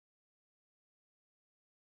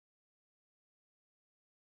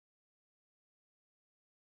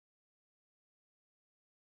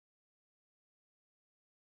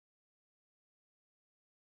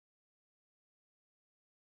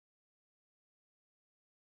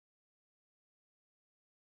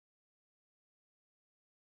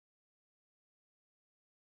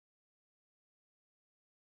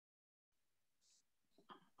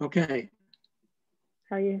Okay.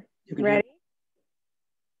 Are you can ready?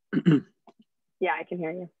 Yeah, I can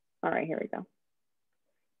hear you. All right, here we go.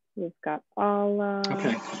 We've got Alla,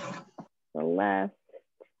 okay. Celeste,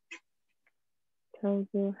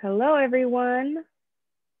 Tozu. Hello, everyone.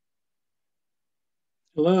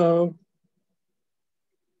 Hello.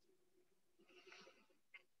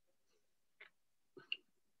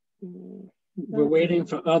 We're waiting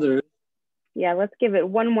for others. Yeah, let's give it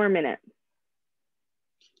one more minute.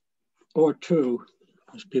 Or two,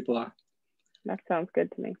 as people are. That sounds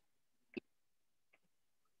good to me.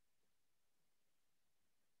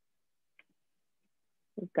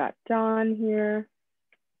 We've got John here.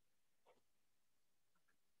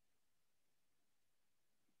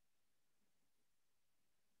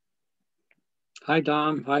 Hi,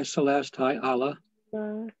 Dom. Hi, Celeste. Hi, Alla.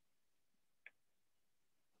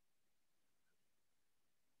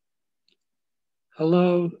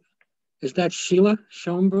 Hello. Is that Sheila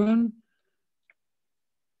Schomburn?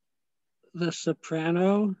 The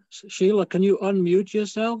soprano? Sheila, can you unmute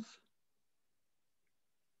yourself?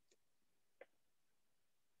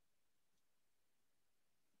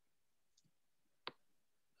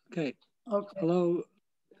 Okay. Okay. Hello.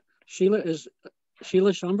 Sheila, is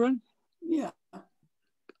Sheila Schomburn? Yeah.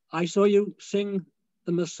 I saw you sing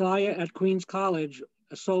The Messiah at Queen's College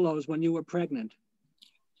solos when you were pregnant.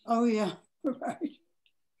 Oh, yeah, right.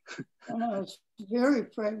 And I was very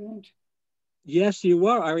pregnant. Yes, you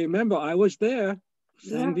were. I remember. I was there.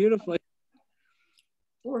 Sang beautifully.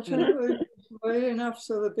 Fortunately, it was late enough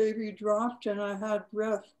so the baby dropped and I had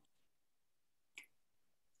breath.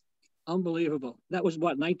 Unbelievable. That was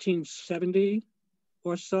what, 1970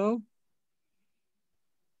 or so?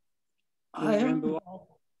 I remember.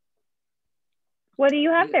 What do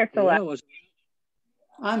you have there, Celeste?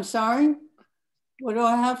 Yeah, I'm sorry? What do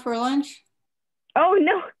I have for lunch? Oh,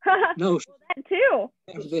 no. No. Well, that too.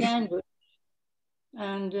 Sandwich.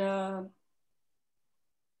 And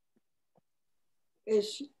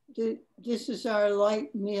this is our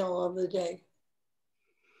light meal of the day.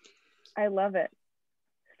 I love it.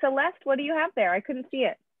 Celeste, what do you have there? I couldn't see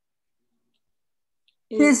it.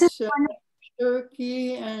 It's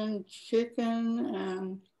turkey and chicken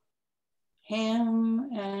and ham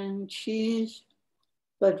and cheese,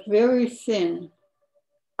 but very thin.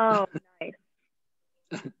 Oh, nice.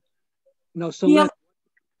 No, Celeste.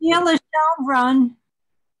 Sheila Schomburn,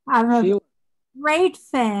 I'm a great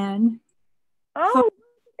fan. Oh,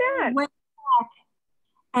 that. Way back.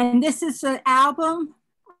 And this is an album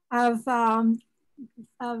of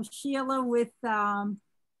Sheila with,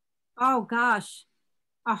 oh gosh,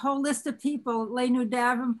 a whole list of people, Lenu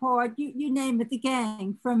Davenport, you name it, the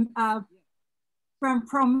gang from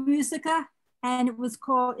Pro Musica. And it's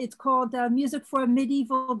called Music for a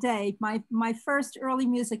Medieval Day, my first early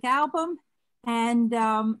music album. And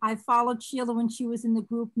I followed Sheila when she was in the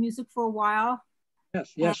group Music for a while.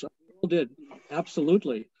 Yes, we all did.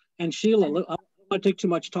 Absolutely. And Sheila, I don't want to take too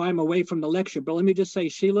much time away from the lecture, but let me just say,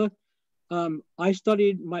 Sheila, I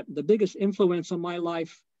studied, the biggest influence on my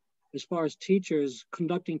life as far as teachers,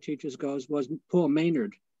 conducting teachers goes, was Paul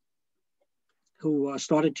Maynard, who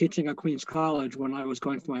started teaching at Queen's College when I was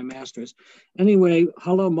going for my master's. Anyway,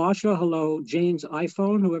 hello, Marsha. Hello, Jane's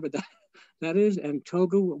iPhone, whoever that is, and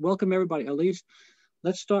Togu. Welcome, everybody. Elise,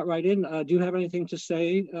 let's start right in. Do you have anything to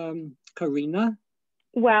say, Karina?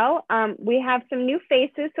 Well, we have some new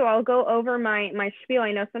faces, so I'll go over my spiel.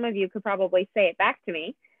 I know some of you could probably say it back to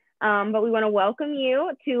me, but we want to welcome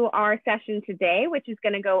you to our session today, which is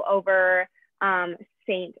going to go over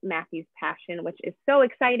St. Matthew's Passion, which is so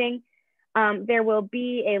exciting. There will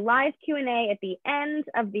be a live Q&A at the end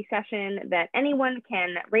of the session that anyone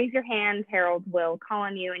can raise your hand. Harold will call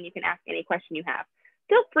on you and you can ask any question you have.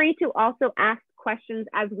 Feel free to also ask questions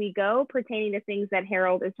as we go pertaining to things that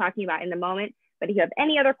Harold is talking about in the moment. But if you have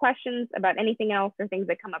any other questions about anything else or things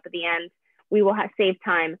that come up at the end, we will save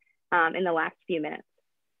time in the last few minutes.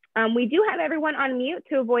 We do have everyone on mute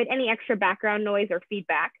to avoid any extra background noise or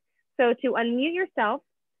feedback. So to unmute yourself,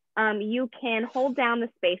 you can hold down the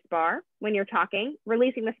space bar when you're talking.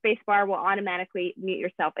 Releasing the space bar will automatically mute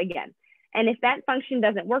yourself again. And if that function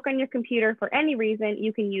doesn't work on your computer for any reason,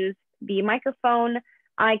 you can use the microphone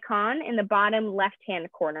icon in the bottom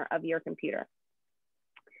left-hand corner of your computer.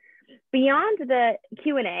 Beyond the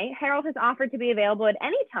Q&A, Harold has offered to be available at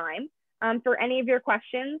any time for any of your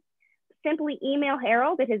questions. Simply email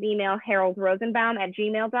Harold at his email,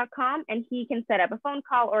 haroldrosenbaum@gmail.com, and he can set up a phone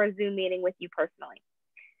call or a Zoom meeting with you personally.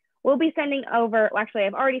 We'll be sending over, well, actually,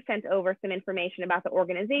 I've already sent over some information about the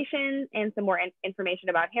organization and some more information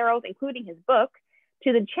about Harold, including his book,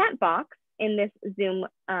 to the chat box in this Zoom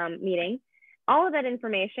meeting. all of that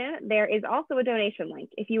information. There is also a donation link.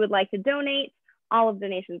 If you would like to donate, all of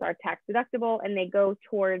donations are tax deductible and they go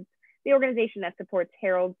towards the organization that supports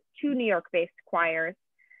Harold's 2 New York-based choirs.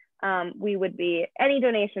 Any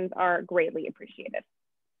donations are greatly appreciated.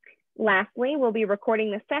 Lastly, we'll be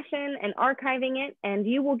recording the session and archiving it, and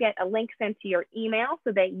you will get a link sent to your email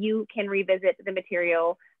so that you can revisit the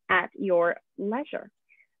material at your leisure.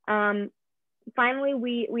 Finally,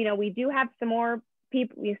 we do have some more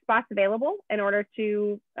spots available in order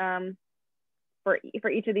to for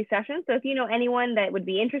each of these sessions. So if you know anyone that would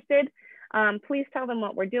be interested, please tell them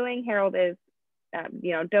what we're doing. Harold is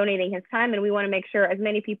donating his time, and we want to make sure as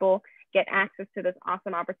many people get access to this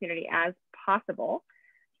awesome opportunity as possible.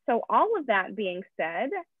 So all of that being said,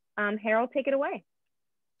 Harold, take it away.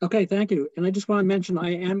 Okay, thank you. And I just want to mention,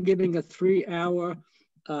 I am giving a 3-hour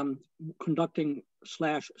conducting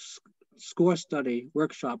 / score study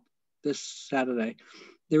workshop this Saturday.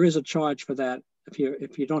 There is a charge for that.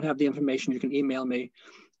 If you don't have the information, you can email me.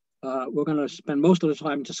 We're going to spend most of the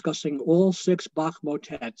time discussing all 6 Bach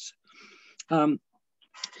motets.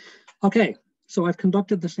 Okay, so I've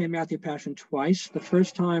conducted the St. Matthew Passion twice. The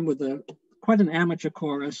first time with quite an amateur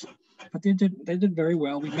chorus, but they did very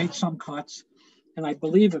well. We made some cuts, and I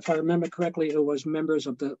believe, if I remember correctly, it was members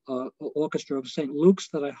of the orchestra of St. Luke's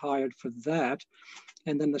that I hired for that.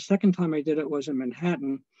 And then the second time I did it was in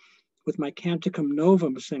Manhattan with my Canticum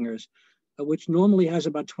Novum singers, which normally has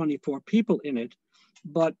about 24 people in it.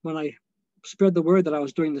 But when I spread the word that I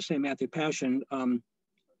was doing the St. Matthew Passion,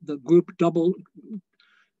 the group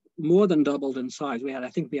more than doubled in size. I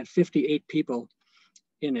think we had 58 people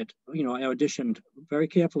in it. I auditioned very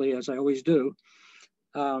carefully, as I always do.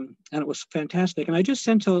 And it was fantastic. And I just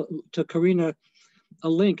sent to Karina a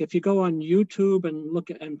link. If you go on YouTube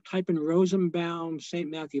and type in Rosenbaum St.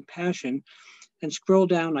 Matthew Passion and scroll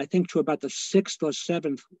down, I think to about the 6th or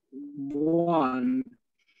 7th one,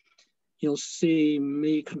 you'll see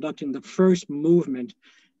me conducting the first movement.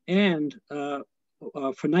 And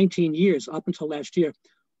for 19 years, up until last year,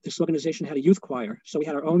 this organization had a youth choir. So we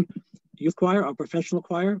had our own youth choir, our professional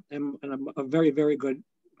choir, and a very, very good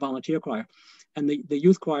volunteer choir. And the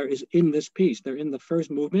youth choir is in this piece. They're in the first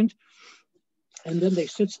movement. And then they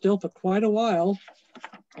sit still for quite a while.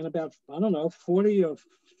 And about, 40 or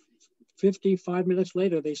 55 minutes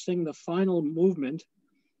later, they sing the final movement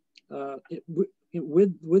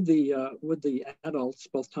with the adults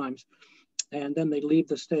both times. And then they leave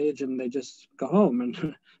the stage and they just go home,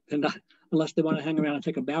 and they're not, unless they want to hang around and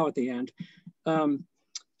take a bow at the end. And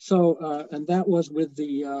that was with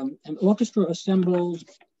an orchestra assembled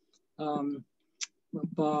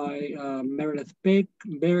by Meredith,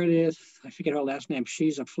 I forget her last name.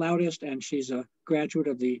 She's a flautist and she's a graduate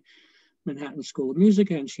of the Manhattan School of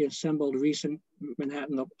Music, and she assembled recent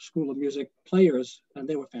Manhattan School of Music players, and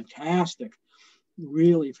they were fantastic,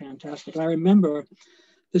 really fantastic. I remember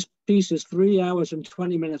this piece is 3 hours and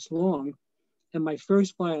 20 minutes long, and my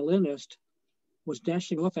first violinist was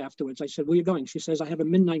dashing off afterwards. I said, "Where are you going?" She says, "I have a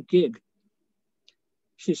midnight gig."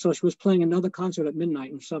 She was playing another concert at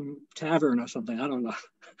midnight in some tavern or something. I don't know.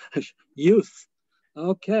 Youth.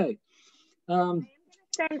 Okay. I'm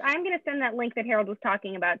going to send that link that Harold was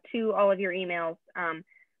talking about to all of your emails,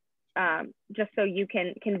 just so you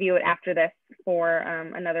can view it after this for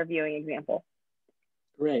another viewing example.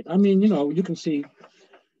 Great. You can see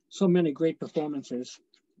so many great performances,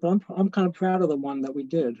 but I'm kind of proud of the one that we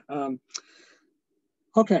did.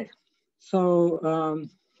 Okay, so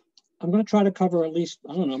I'm going to try to cover at least,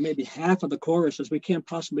 maybe half of the choruses. We can't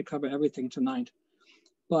possibly cover everything tonight.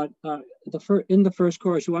 But in the first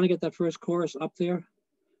chorus, you want to get that first chorus up there?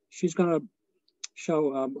 She's going to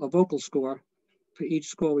show a vocal score for each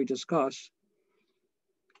score we discuss.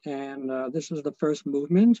 And this is the first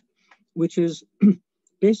movement, which is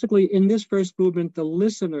basically in this first movement, the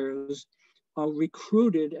listeners are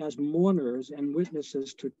recruited as mourners and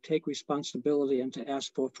witnesses to take responsibility and to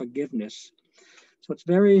ask for forgiveness. So it's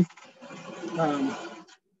very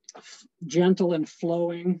gentle and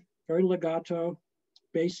flowing, very legato,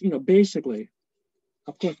 basically.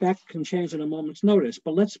 Of course, that can change in a moment's notice,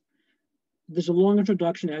 but there's a long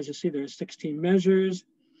introduction. As you see, there's 16 measures.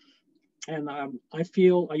 And I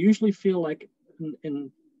usually feel like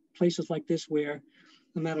in places like this where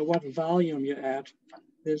no matter what volume you're at,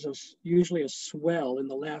 there's usually a swell in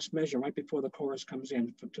the last measure right before the chorus comes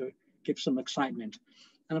in to give some excitement.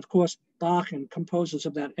 And of course, Bach and composers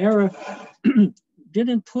of that era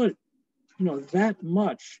didn't put, that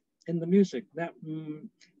much in the music, that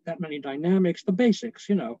many dynamics, the basics,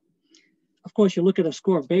 Of course, you look at a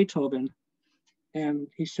score of Beethoven, and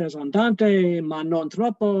he says andante, ma non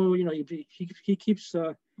troppo. He keeps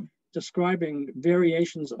describing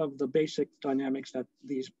variations of the basic dynamics that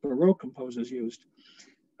these Baroque composers used.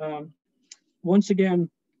 Once again,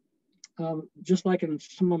 just like in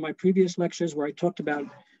some of my previous lectures where I talked about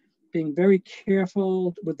being very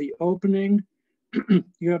careful with the opening,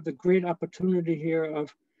 you have the great opportunity here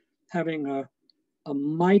of having a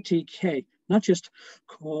mighty K, not just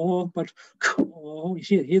ko, but ko. You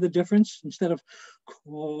see, hear the difference? Instead of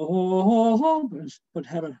ko, but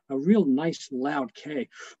have a real nice loud K.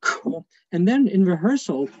 Ko. And then in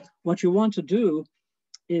rehearsal, what you want to do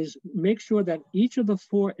is make sure that each of the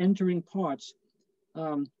four entering parts,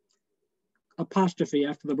 apostrophe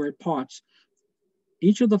after the word parts,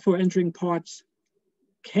 each of the four entering parts,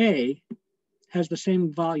 K, has the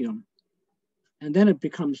same volume. And then it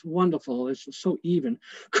becomes wonderful. It's so even.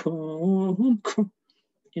 You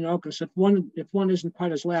know, because if one isn't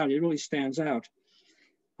quite as loud, it really stands out.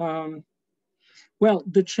 Well,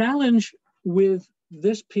 the challenge with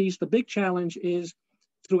this piece, the big challenge is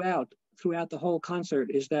throughout the whole concert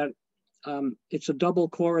is that it's a double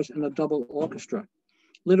chorus and a double orchestra,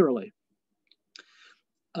 literally.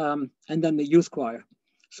 And then the youth choir,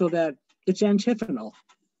 so that it's antiphonal.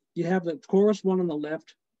 You have the chorus one on the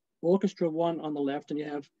left, orchestra one on the left, and you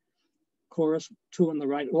have chorus two on the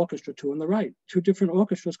right, orchestra two on the right. Two different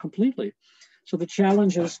orchestras completely. So the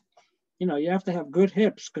challenge is, you know, you have to have good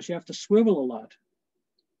hips because you have to swivel a lot.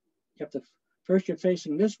 You have to, first you're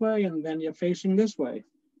facing this way and then you're facing this way.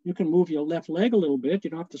 You can move your left leg a little bit. You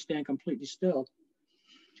don't have to stand completely still.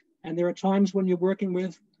 And there are times when you're working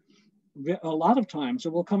with, a lot of times,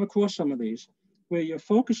 and we'll come across some of these, where you're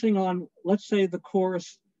focusing on, let's say the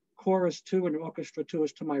chorus two and orchestra two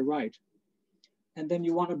is to my right. And then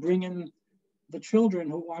you want to bring in the children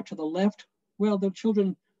who are to the left. Well, the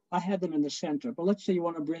children, I had them in the center, but let's say you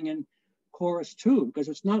want to bring in chorus two, because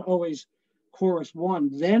it's not always chorus one,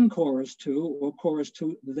 then chorus two, or chorus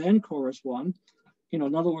two, then chorus one. You know,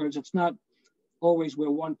 in other words, it's not always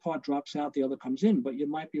where one part drops out, the other comes in, but you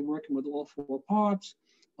might be working with all four parts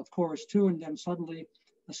of chorus two, and then suddenly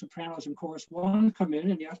the sopranos in chorus one come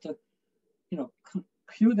in, and you have to, you know,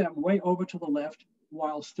 cue them way over to the left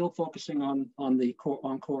while still focusing on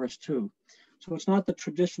chorus two. So it's not the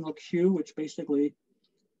traditional cue, which basically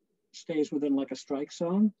stays within like a strike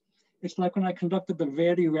zone. It's like when I conducted the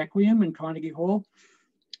Verdi Requiem in Carnegie Hall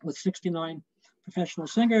with 69 professional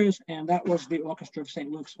singers, and that was the Orchestra of St.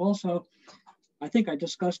 Luke's also. I think I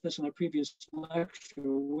discussed this in a previous lecture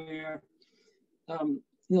where, you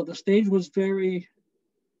know, the stage was very,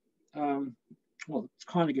 well, it's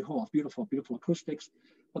Carnegie Hall, beautiful, beautiful acoustics,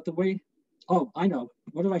 but the way, oh, I know,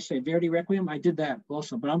 what did I say, Verdi Requiem? I did that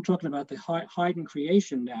also, but I'm talking about the Haydn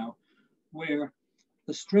Creation now, where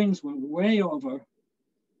the strings went way over,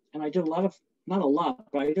 and I did a lot of, not a lot,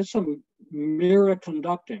 but I did some mirror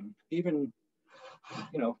conducting, even,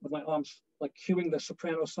 you know, with my arms, like cueing the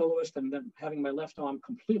soprano soloist and then having my left arm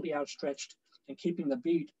completely outstretched and keeping the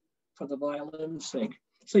beat for the violin's sake.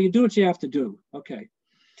 So you do what you have to do, okay.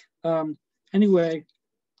 Anyway,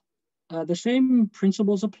 the same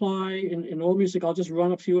principles apply in all music. I'll just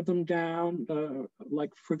run a few of them down.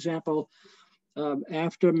 Like, for example,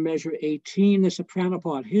 after measure 18, the soprano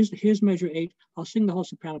part. Here's measure 8. I'll sing the whole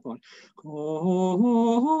soprano part.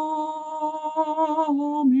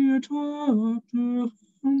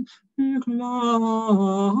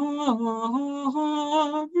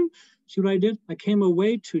 See what I did? I came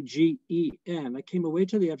away to G, E, N. I came away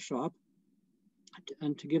to the F sharp.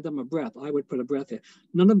 And to give them a breath, I would put a breath there.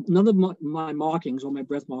 None of my markings or my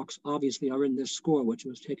breath marks obviously are in this score, which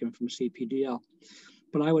was taken from CPDL.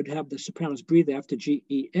 But I would have the sopranos breathe after G,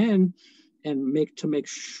 E, N, and make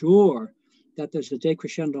sure that there's a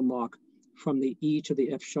decrescendo mark from the E to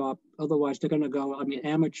the F sharp. Otherwise, they're going to go. I mean,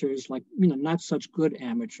 amateurs, like, you know, not such good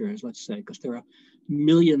amateurs, let's say, because there are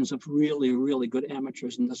millions of really, really good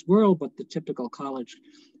amateurs in this world. But the typical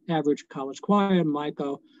average college choir might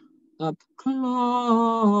go,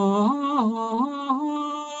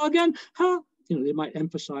 again, you know, they might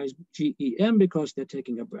emphasize G-E-M because they're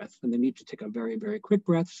taking a breath, and they need to take a very, very quick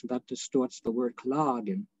breath, so that distorts the word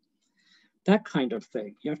klagen. That kind of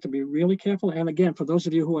thing. You have to be really careful. And again, for those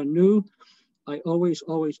of you who are new, I always,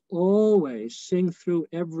 always, always sing through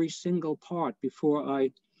every single part before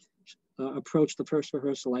I approach the first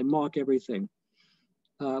rehearsal. I mark everything.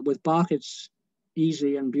 With Bach, it's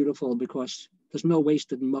easy and beautiful because there's no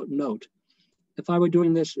wasted note. If I were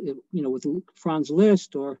doing this, you know, with Franz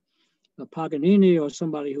Liszt or Paganini or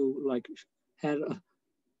somebody who like had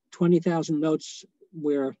 20,000 notes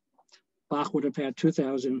where Bach would have had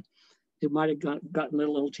 2,000, it might have gotten a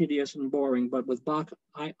little tedious and boring. But with Bach,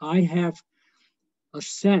 I have a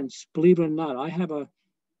sense, believe it or not, I have a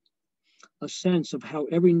a sense of how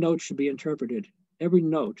every note should be interpreted, every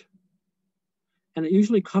note. And it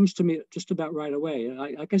usually comes to me just about right away.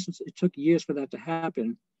 I guess it took years for that to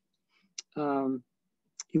happen. You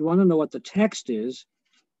want to know what the text is,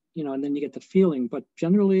 you know, and then you get the feeling, but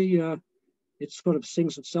generally it sort of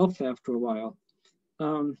sings itself after a while.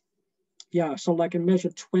 Yeah, so like in measure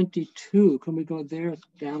 22, can we go there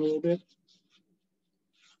down a little bit?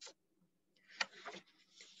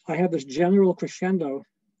 I have this general crescendo,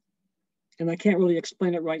 and I can't really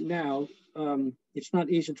explain it right now. It's not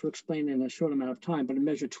easy to explain in a short amount of time, but in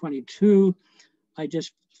measure 22, I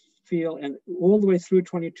just feel, and all the way through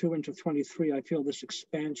 22 into 23, I feel this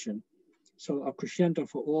expansion. So a crescendo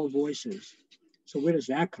for all voices. So where does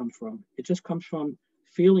that come from? It just comes from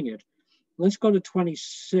feeling it. Let's go to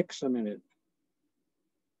 26 a minute.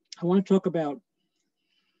 I want to talk about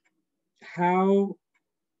how,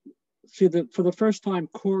 see, for the first time,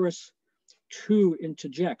 chorus 2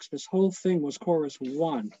 interjects. This whole thing was chorus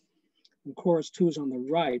 1, and chorus 2 is on the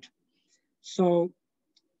right. So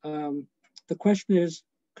the question is,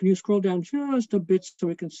 can you scroll down just a bit so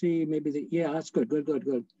we can see maybe the, yeah, that's good, good, good,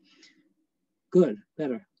 good. Good,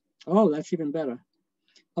 better. Oh, that's even better.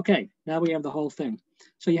 Okay, now we have the whole thing.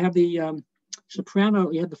 So you have the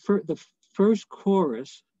soprano, you have the first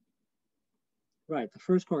chorus, right, the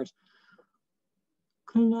first chorus.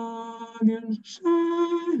 Now,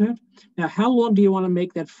 how long do you want to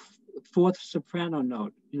make that fourth soprano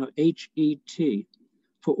note, you know, H-E-T,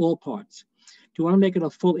 for all parts? Do you want to make it a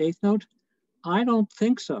full eighth note? I don't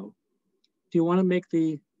think so. Do you want to make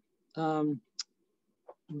the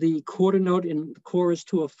quarter note in the chorus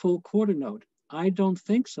to a full quarter note? I don't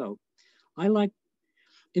think so. I like,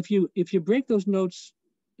 if you break those notes,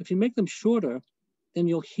 if you make them shorter, then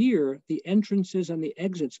you'll hear the entrances and the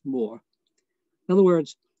exits more. In other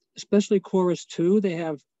words, especially chorus 2, they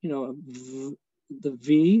have, you know, the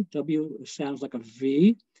V, W sounds like a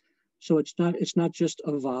V. So it's not just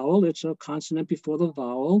a vowel, it's a consonant before the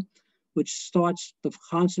vowel, which starts, the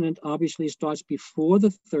consonant obviously starts before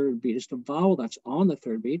the third beat. It's the vowel that's on the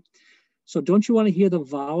third beat. So don't you want to hear the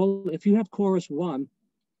vowel? If you have chorus 1,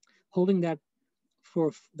 holding that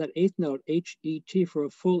for that eighth note, H-E-T, for a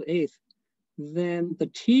full eighth, then the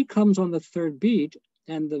T comes on the third beat,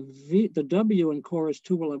 and the W in chorus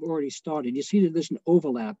 2 will have already started. You see that there's an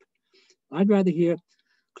overlap. I'd rather hear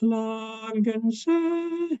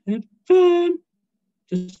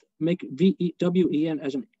just make V-E-W-E-N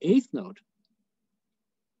as an eighth note.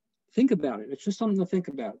 Think about it. It's just something to think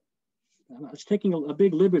about. It's taking a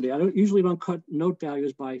big liberty. I usually don't cut note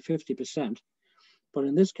values by 50%, but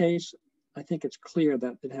in this case, I think it's clear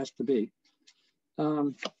that it has to be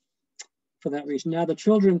for that reason. Now the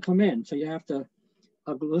children come in, so you have to,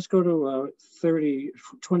 let's go to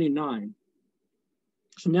 29.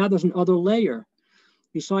 So now there's another layer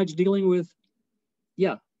besides dealing with,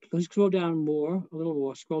 yeah, let's scroll down more, a little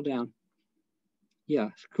more, scroll down. Yeah,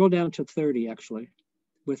 scroll down to 30 actually,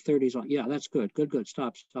 with 30s on. Yeah, that's good, good, good,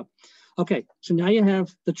 stop. Okay, so now you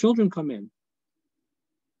have the children come in,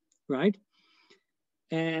 right?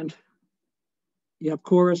 And you have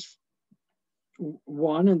chorus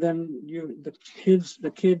 1, and then the kids,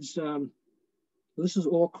 this is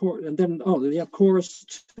all chorus, and then, oh, you have chorus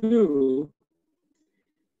 2,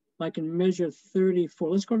 like in measure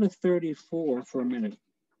 34. Let's go to 34 for a minute,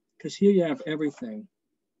 because here you have everything.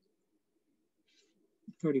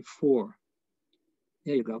 34.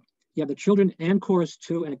 There you go. You have the children and chorus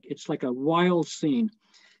 2, and it's like a wild scene.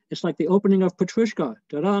 It's like the opening of Petrushka,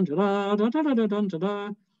 da-da, da-da, da-da, da-da, da-da,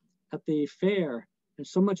 at the fair, and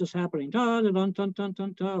so much is happening. Da, da, da, da, da, da,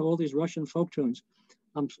 da, all these Russian folk tunes.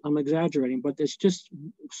 I'm exaggerating, but there's just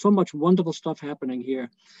so much wonderful stuff happening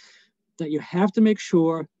here that you have to make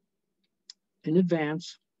sure in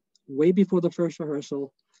advance, way before the first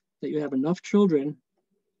rehearsal, that you have enough children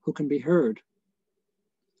who can be heard,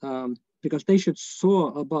 because they should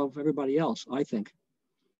soar above everybody else, I think.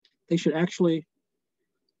 They should actually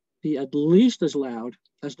be at least as loud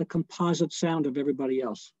as the composite sound of everybody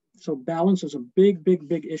else. So balance is a big, big,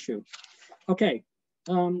 big issue. Okay,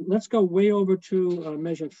 let's go way over to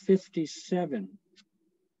measure 57.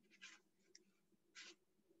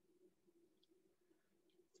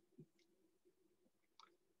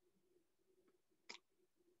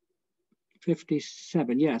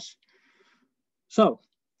 Yes. So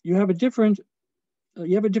you have a different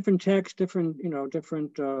text, different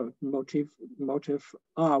motif.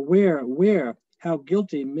 Where, how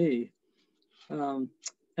guilty me. And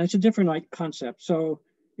it's a different concept. So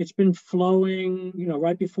it's been flowing,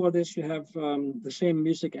 right before this, you have the same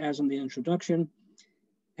music as in the introduction.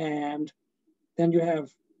 And then you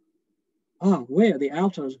have, where, the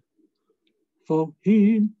altos. For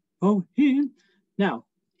him, Vohin. Now,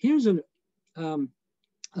 here's a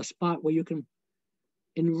spot where you can,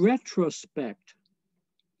 in retrospect,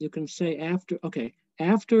 you can say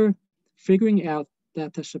after figuring out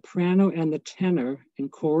that the soprano and the tenor in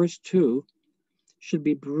chorus 2 should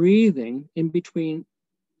be breathing in between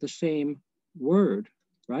the same word,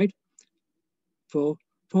 right?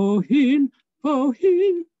 Vohin,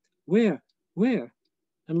 vohin. Where?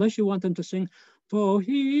 Unless you want them to sing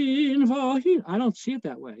vohin, vohin. I don't see it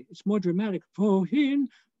that way. It's more dramatic. Vohin.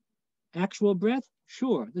 Actual breath,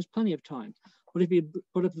 sure, there's plenty of time. But if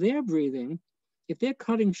they're breathing, if they're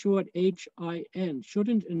cutting short H-I-N,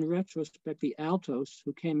 shouldn't, in retrospect, the altos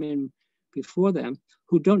who came in before them,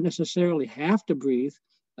 who don't necessarily have to breathe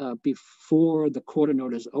before the quarter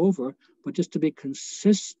note is over, but just to be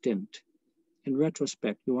consistent, in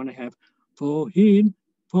retrospect, you want to have Wohin,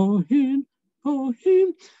 wohin,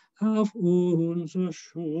 wohin, auf unser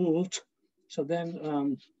Schuld. So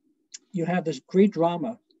then you have this great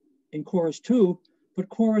drama in chorus 2, but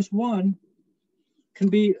chorus 1 can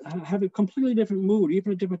have a completely different mood,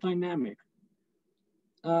 even a different dynamic.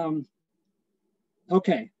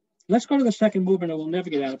 Okay, let's go to the second movement and we'll never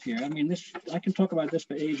get out of here. I mean, I can talk about this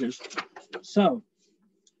for ages. So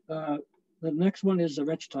the next one is the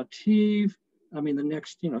recitative. I mean, the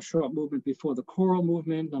next, short movement before the choral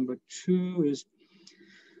movement. Number 2 is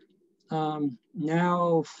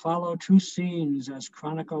now follow 2 scenes as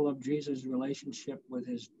chronicle of Jesus' relationship with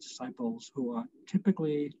his disciples, who are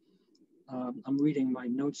typically, I'm reading my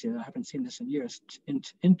notes here, I haven't seen this in years,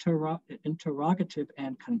 interrogative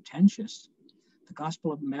and contentious. The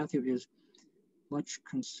Gospel of Matthew is much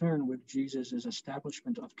concerned with Jesus'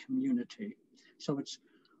 establishment of community. So it's,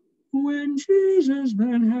 when Jesus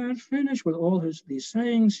then had finished with all these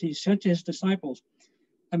sayings, he said to his disciples,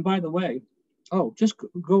 and by the way, just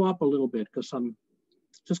go up a little bit, because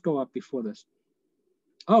just go up before this.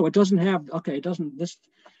 It doesn't have, this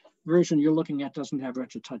version you're looking at doesn't have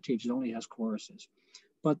recitative, it only has choruses.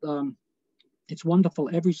 But it's wonderful.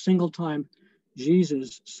 Every single time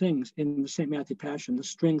Jesus sings in the St. Matthew Passion, the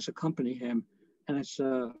strings accompany him, and it's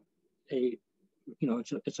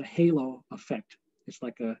it's a halo effect. It's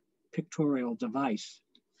like a pictorial device.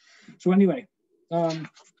 So anyway,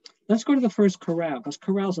 let's go to the first chorale, because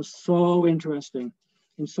chorales are so interesting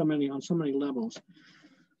on so many levels.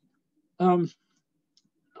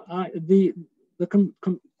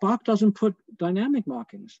 Bach doesn't put dynamic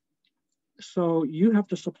markings, so you have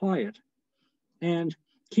to supply it. And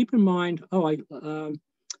keep in mind, that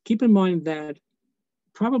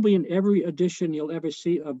probably in every edition you'll ever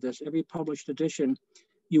see of this, every published edition,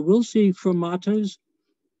 you will see fermatas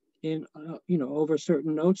in over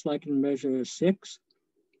certain notes, like in measure 6.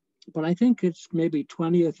 But I think it's maybe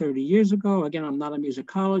 20 or 30 years ago. Again, I'm not a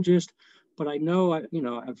musicologist, but I know,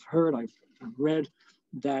 I've read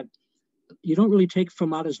that you don't really take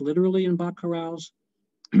fermatas literally in Bach chorales.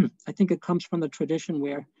 I think it comes from the tradition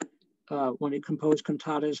where when he composed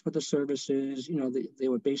cantatas for the services, they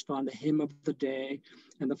were based on the hymn of the day,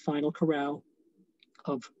 and the final chorale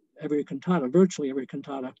of every cantata, virtually every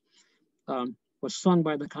cantata, was sung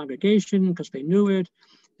by the congregation because they knew it,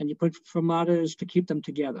 and you put fermatas to keep them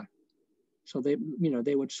together. So they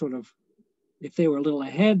would sort of, if they were a little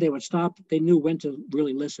ahead, they would stop. They knew when to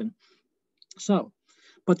really listen. So,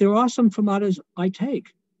 but there are some fermatas I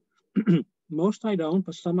take. Most I don't,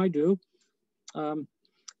 but some I do.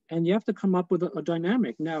 And you have to come up with a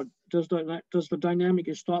dynamic. Now, does the dynamic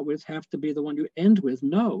you start with have to be the one you end with?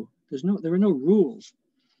 No, there are no rules.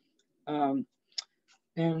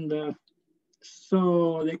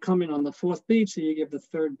 So they come in on the 4th beat, so you give the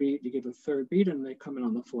 3rd beat, and they come in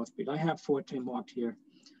on the 4th beat. I have forte marked here.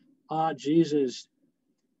 Jesus,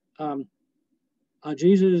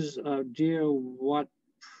 dear, what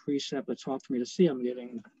precept to talk to me to see? I'm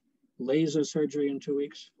getting laser surgery in 2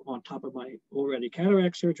 weeks on top of my already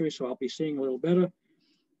cataract surgery, so I'll be seeing a little better.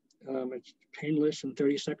 It's painless and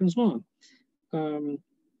 30 seconds long.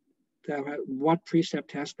 What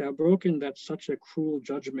precept hast thou broken, that such a cruel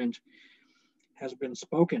judgment has been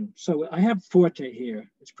spoken? So I have forte here.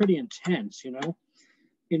 It's pretty intense,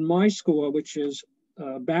 In my score, which is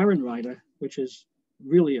Barenreiter, which is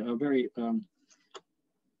really a very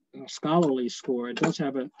scholarly score, it does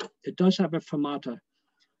have a fermata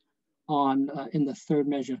on in the 3rd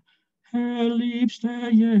measure. Herr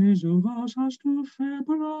liebster Jesu, was hast du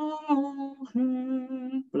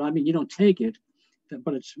verbrochen? But I mean, you don't take it,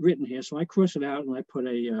 but it's written here, so I cross it out and I put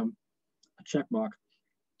a check mark.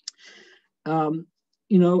 In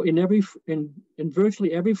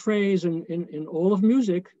virtually every phrase in all of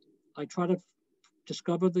music, I try to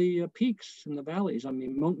discover the peaks and the valleys. I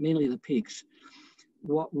mean, mainly the peaks.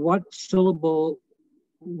 What syllable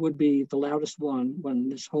would be the loudest one when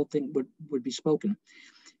this whole thing would be spoken.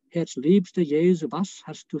 Het liebste Jezus, was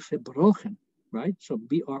hast du verbrochen? Right? So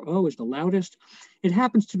BRO is the loudest. It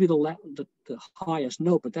happens to be the highest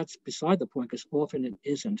note, but that's beside the point because often it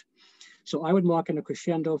isn't. So I would mark in a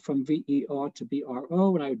crescendo from VER to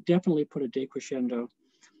BRO, and I would definitely put a decrescendo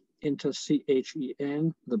into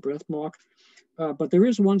CHEN, the breath mark. But there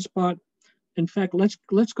is one spot. In fact, let's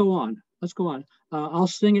go on. Let's go on. I'll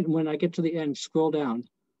sing it when I get to the end. Scroll down.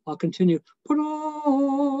 I'll continue.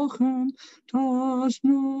 Well,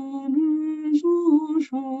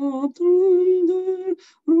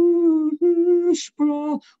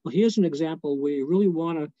 here's an example where you really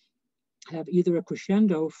want to have either a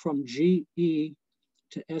crescendo from GE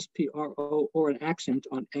to SPRO or an accent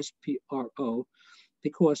on SPRO,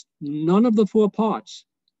 because none of the four parts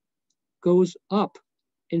goes up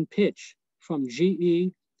in pitch from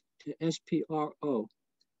GE to SPRO.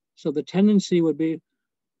 So the tendency would be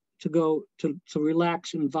to go to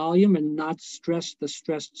relax in volume and not stress the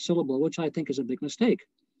stressed syllable, which I think is a big mistake,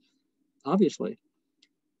 obviously.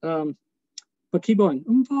 But keep going.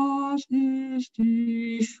 Was ist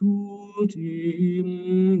die Schuld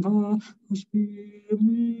ihm, was wir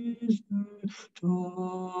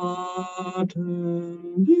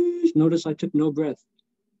misstaten? Notice I took no breath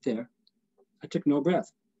there. I took no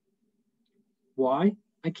breath. Why?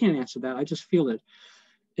 I can't answer that. I just feel it.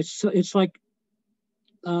 It's like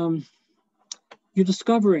you're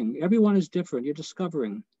discovering. Everyone is different. You're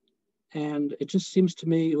discovering. And it just seems to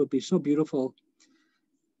me it would be so beautiful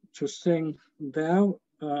to sing thou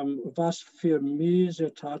was für miese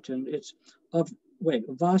Taten. It's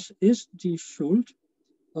was ist die Schuld?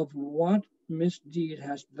 Of what misdeed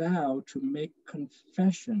hast thou to make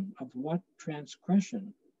confession? Of what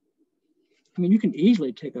transgression? I mean, you can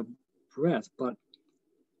easily take a breath, but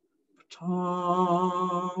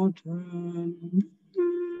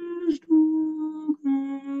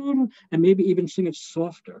and maybe even sing it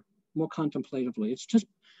softer, more contemplatively. It's just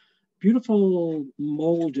beautiful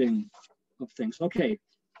molding of things. Okay,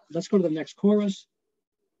 let's go to the next chorus.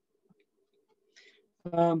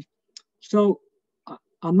 So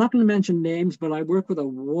I'm not going to mention names, but I work with a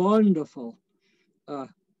wonderful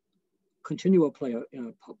continuo player,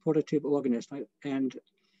 portative organist, and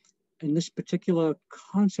in this particular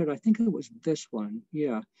concert, I think it was this one,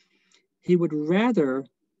 yeah, he would rather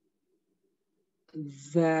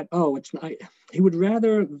that, he would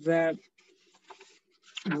rather that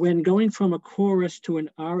when going from a chorus to an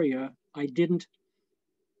aria,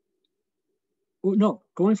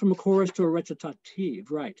 going from a chorus to a recitative,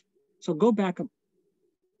 right. So go back to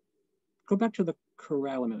the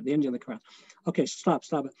chorale a minute, the ending of the chorale. Okay, stop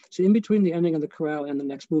it. So in between the ending of the chorale and the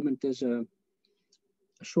next movement, there's a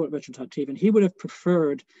short recitative, and he would have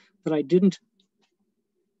preferred that I didn't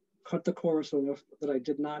cut the chorus off, that I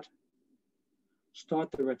did not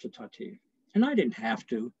start the recitative. And I didn't have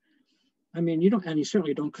to. I mean, you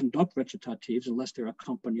certainly don't conduct recitatives unless they're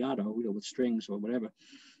accompagnato, with strings or whatever.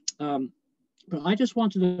 But I just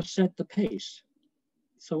wanted to set the pace.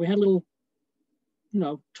 So we had a little,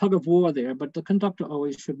 tug of war there, but the conductor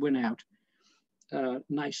always should win out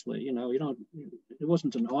nicely. It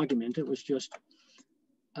wasn't an argument. It was just,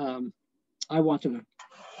 I wanted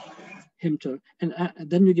him to, and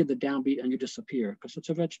then you give the downbeat and you disappear because it's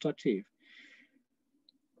a recitative.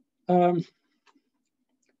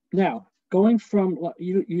 Now, going from,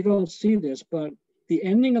 you don't see this, but the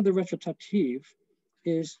ending of the recitative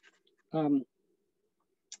is, let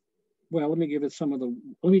me give it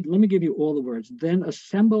let me give you all the words. Then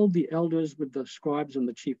assembled the elders with the scribes and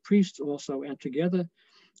the chief priests also, and together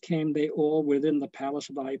came they all within the palace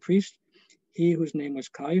of the high priest, he whose name was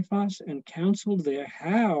Caiaphas, and counseled there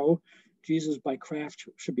how Jesus by craft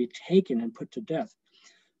should be taken and put to death.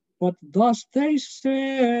 But thus they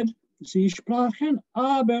said, sie sprachen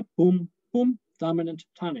aber, boom, boom, dominant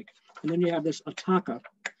tonic. And then you have this attacca.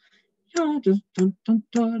 Just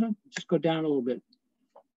go down a little bit.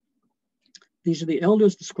 These are the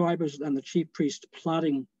elders, the scribes, and the chief priest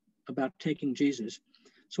plotting about taking Jesus.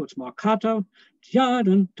 So it's marcato.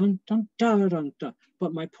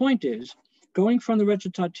 But my point is, going from the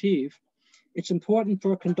recitative, it's important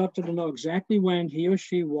for a conductor to know exactly when he or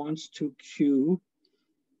she wants to cue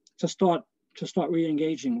to start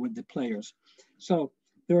re-engaging with the players. So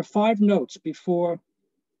there are 5 notes before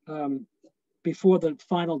the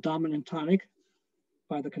final dominant tonic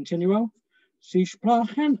by the continuo. Sie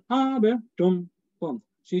sprachen aber, dum, bum.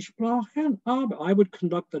 Sie sprachen aber. I would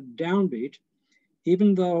conduct the downbeat,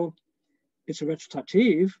 even though it's a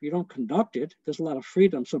recitative, you don't conduct it. There's a lot of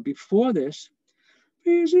freedom. So before this,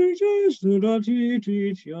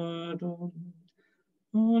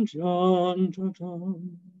 und Jan,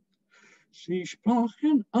 dun. Sie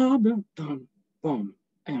sprachen aber, dun, boom,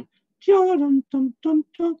 and dun, dun, dun,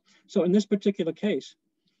 dun. So in this particular case,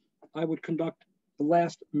 I would conduct the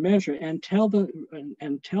last measure and tell the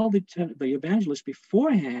evangelist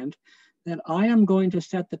beforehand that I am going to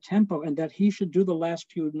set the tempo and that he should do the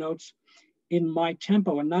last few notes in my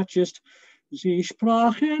tempo and not just Sie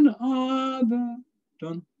sprachen aber,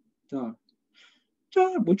 dun, dun,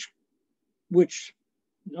 dun, which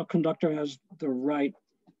a conductor has the right,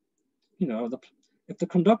 if the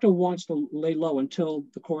conductor wants to lay low until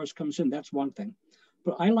the chorus comes in, that's one thing.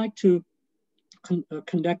 But I like to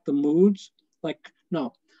connect the moods.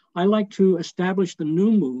 I like to establish the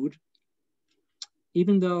new mood,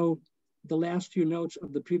 even though the last few notes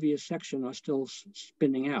of the previous section are still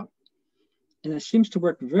spinning out. And it seems to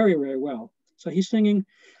work very, very well. So he's singing,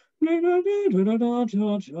 I'm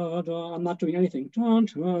not doing anything.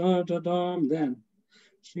 Then,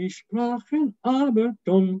 Sie sprachen aber,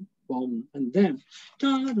 dum, boom, and then,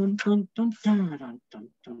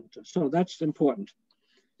 so that's important.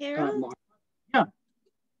 Harold? Yeah.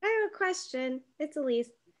 I have a question. It's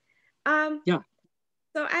Elise. Yeah.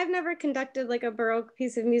 So I've never conducted like a Baroque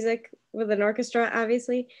piece of music with an orchestra,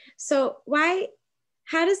 obviously. So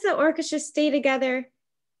how does the orchestra stay together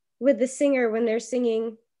with the singer when they're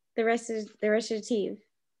singing the recitative?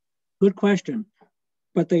 Good question,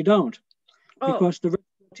 but they don't, because the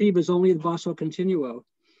recitative is only the basso continuo.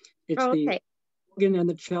 It's the organ and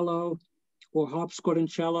the cello, or harpsichord and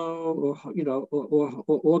cello, or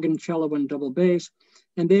organ, cello, and double bass,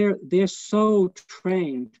 and they're so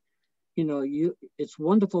trained. It's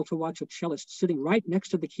wonderful to watch a cellist sitting right next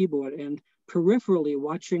to the keyboard and peripherally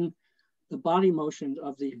watching the body motion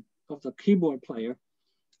of the keyboard player.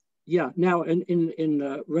 Yeah. Now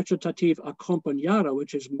in recitative accompagnata,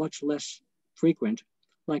 which is much less frequent,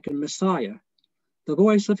 like in Messiah, the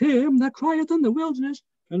voice of him that crieth in the wilderness,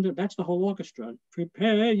 and that's the whole orchestra.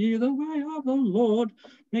 Prepare ye the way of the Lord,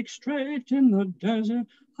 make straight in the desert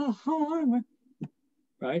a highway.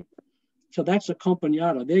 Right. So that's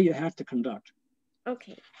accompagnata. There you have to conduct.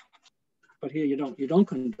 Okay. But here you don't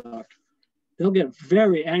conduct. They'll get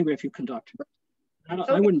very angry if you conduct.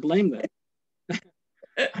 I wouldn't blame them.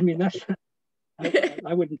 I mean,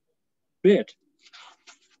 I wouldn't bit.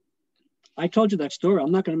 I told you that story.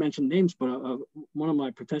 I'm not going to mention names, but one of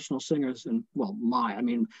my professional singers,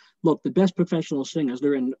 look, the best professional singers,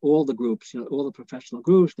 they're in all the groups, all the professional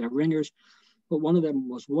groups, they're ringers. But one of them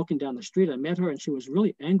was walking down the street. I met her and she was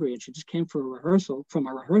really angry, and she just came from a rehearsal.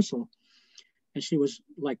 And she was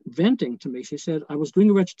like venting to me. She said, I was doing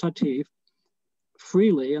a recitative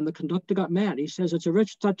freely and the conductor got mad. He says, it's a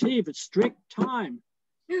recitative, it's strict time.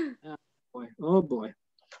 Oh boy.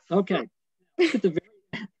 Okay.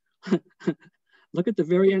 Look at the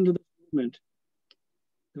very end of the movement.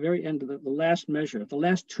 The very end of the last measure, the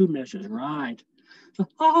last two measures, right.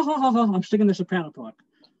 I'm singing the soprano part.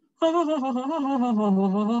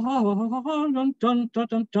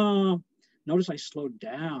 Notice I slowed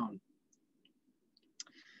down.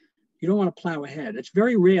 You don't want to plow ahead. It's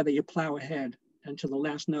very rare that you plow ahead until the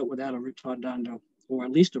last note without a ritardando, or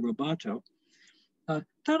at least a rubato. Let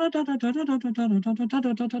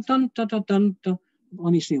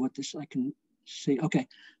me see what this I can see. Okay.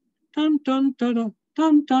 Dun dun dun dun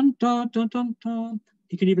dun dun dun dun dun dun.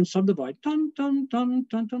 You can even subdivide. Dun dun dun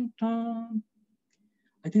dun dun dun.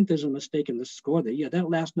 I think there's a mistake in the score there. Yeah, that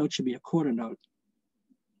last note should be a quarter note.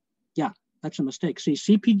 Yeah, that's a mistake. See,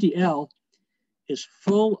 CPDL is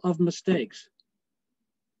full of mistakes,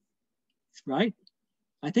 right?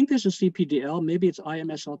 I think there's a CPDL. Maybe it's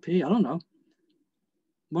IMSLP. I don't know.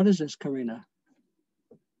 What is this, Karina?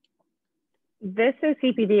 This is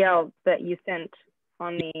CPDL that you sent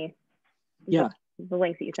on the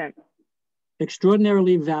links that you sent.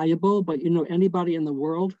 Extraordinarily valuable, but anybody in the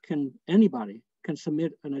world can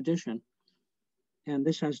submit an addition. And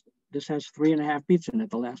this has 3.5 beats in it,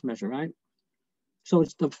 the last measure, right? So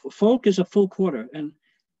it's the folk is a full quarter, and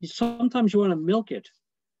sometimes you want to milk it.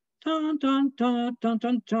 Dun, dun, dun, dun,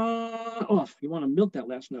 dun, dun, off. You want to milk that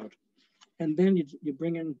last note. And then you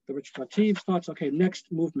bring in the recitative starts. Okay,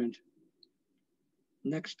 next movement.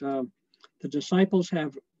 Next, the disciples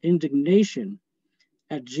have indignation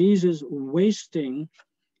at Jesus wasting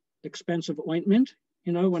expensive ointment.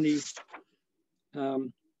 When he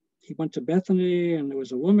went to Bethany and there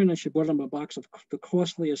was a woman and she brought him a box of the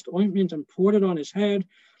costliest ointment and poured it on his head.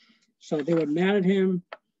 So they were mad at him.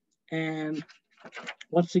 And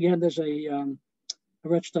once again, there's a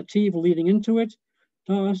recitative leading into it.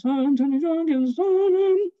 And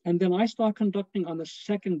then I start conducting on the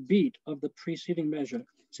second beat of the preceding measure.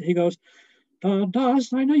 So he goes, da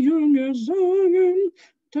das eine Junge sagen,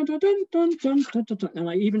 dun, dun, dun, dun, dun, dun, dun, dun. And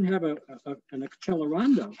I even have an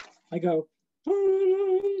accelerando. I go,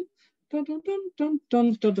 dun, dun, dun, dun, dun,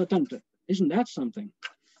 dun, dun, dun, dun, dun. Isn't that something?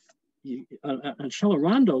 An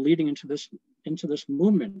accelerando leading into this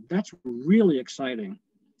movement. That's really exciting.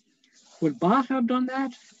 Would Bach have done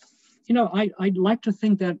that? You know, I'd like to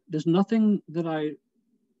think that there's nothing that I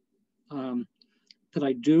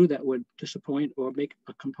do that would disappoint or make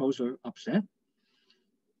a composer upset.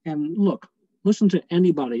 And look, listen to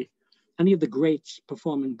anybody, any of the greats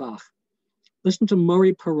performing Bach. Listen to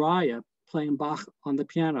Murray Pariah playing Bach on the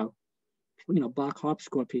piano, you know, Bach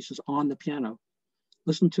harpsichord pieces on the piano.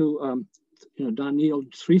 Listen to, you know, Daniil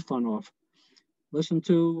Trifonov. Listen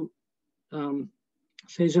to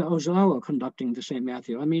Cesar Ozawa conducting the St.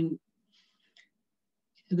 Matthew. I mean,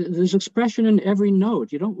 there's expression in every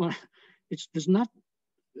note. You don't want, there's not,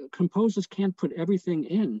 composers can't put everything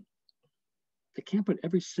in. They can't put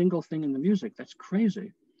every single thing in the music. That's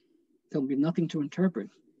crazy. There'll be nothing to interpret.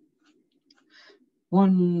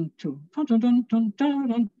 1, 2, dun, dun, dun, dun,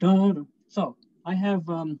 dun, dun. So I have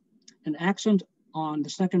an accent on the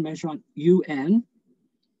second measure on UN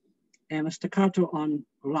and a staccato on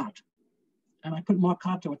lat. And I put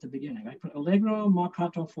marcato at the beginning. I put allegro,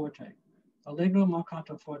 marcato, forte. Allegro,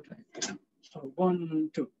 marcato, forte. So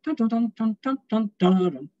 1, 2, dun, dun, dun, dun, dun, dun, dun,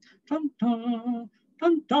 dun, dun,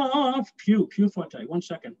 dun, dun, pew, forte. 1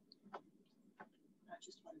 second.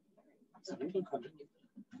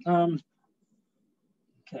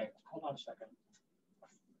 Okay, hold on a second.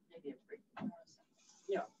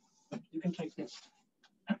 Yeah, you can take this.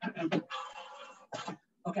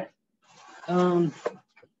 Okay.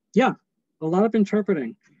 Yeah, a lot of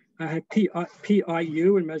interpreting. I had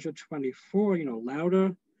PIU in measure 24, you know,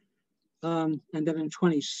 louder. And then in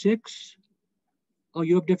 26, oh,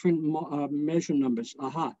 you have different measure numbers.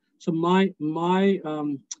 Aha. So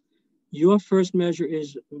your first measure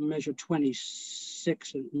is measure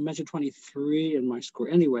 26 and measure 23 in my score.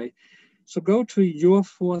 Anyway, so go to your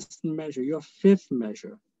fourth measure, your fifth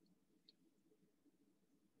measure.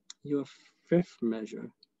 Your fifth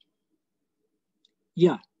measure.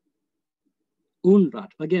 Yeah.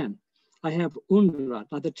 Unrat. Again, I have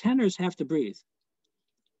unrat. Now the tenors have to breathe,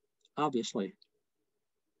 obviously.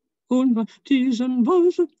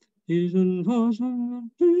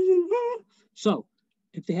 So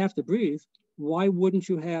if they have to breathe, why wouldn't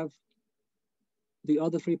you have the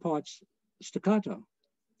other three parts staccato?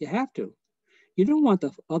 You have to. You don't want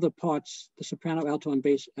the other parts, the soprano, alto, and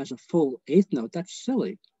bass, as a full eighth note. That's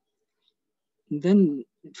silly. And then,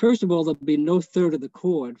 first of all, there'll be no third of the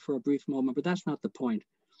chord for a brief moment, but that's not the point.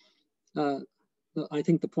 I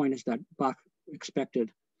think the point is that Bach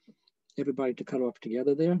expected everybody to cut off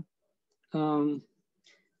together there.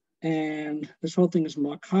 And this whole thing is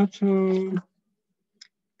marcato.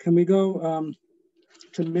 Can we go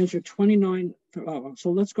to measure 29? Oh,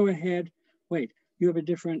 so let's go ahead. Wait, you have a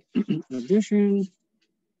different addition.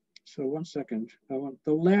 So 1 second. I want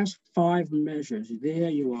the last 5 measures. There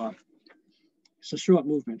you are. It's a short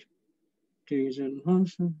movement.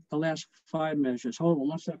 The last 5 measures. Hold on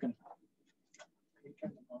 1 second.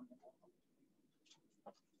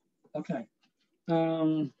 Okay.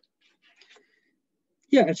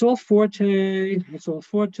 Yeah, it's all forte. It's all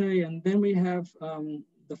forte. And then we have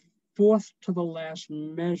the fourth to the last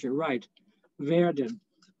measure. Right. Verden.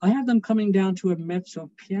 I have them coming down to a mezzo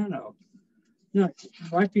piano. Now,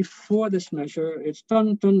 right before this measure, it's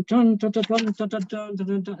dun dun dun dun dun dun dun dun dun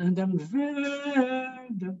dun dun, and then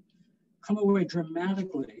Verden. Come away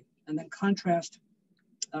dramatically, and then contrast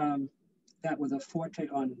that with a forte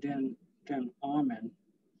on den Amen.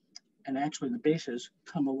 And actually the basses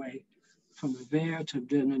come away from Ver to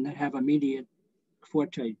den and have immediate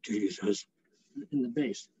forte, Jesus, in the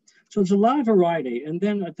bass. So there's a lot of variety. And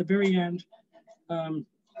then at the very end,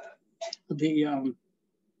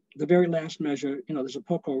 the very last measure, you know, there's a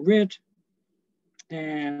poco rit,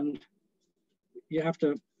 and you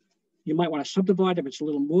might want to subdivide if it's a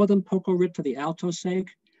little more than poco rit for the alto's sake.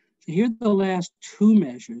 So here are the last 2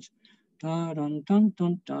 measures. Da dun dun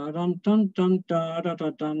dun da dun dun dun da da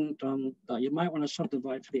da dun dun. You might want to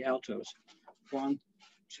subdivide for the altos. 1,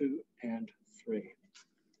 2, and 3.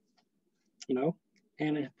 You know,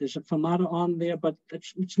 and there's a fermata on there, but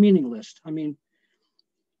it's meaningless. I mean,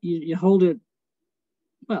 you hold it.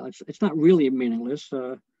 Well, it's not really meaningless,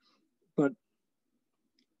 but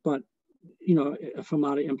you know, a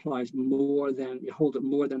fermata implies more than, you hold it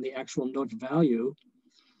more than the actual note value.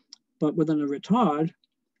 But within a retard,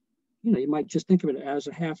 you know, you might just think of it as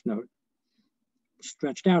a half note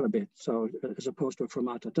stretched out a bit. So as opposed to a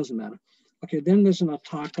fermata, it doesn't matter. Okay, then there's an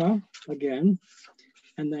attacca again,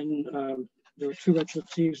 and then there were 2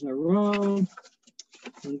 recitatives in a row.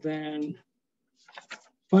 And then,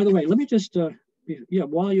 by the way, let me just, yeah,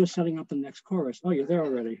 while you're setting up the next chorus. Oh, you're there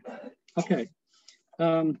already. Okay.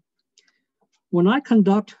 When I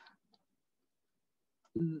conduct,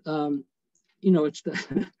 you know, it's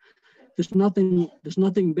the, there's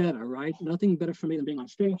nothing better, right? Nothing better for me than being on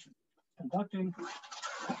stage, conducting.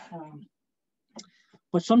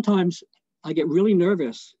 But sometimes I get really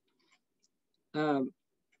nervous.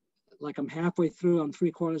 Like I'm halfway through, I'm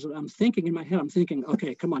 3/4, I'm thinking in my head, I'm thinking,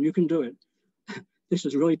 okay, come on, you can do it. This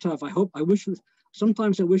is really tough.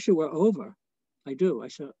 Sometimes I wish it were over. I do. I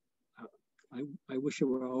said, I wish it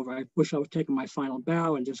were over. I wish I was taking my final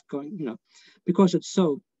bow and just going, you know, because it's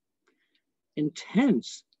so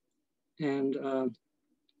intense. And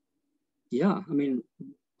yeah, I mean,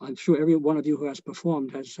 I'm sure every one of you who has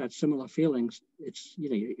performed has had similar feelings. It's, you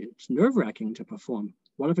know, it's nerve-wracking to perform.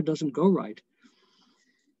 What if it doesn't go right?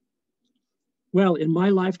 Well, in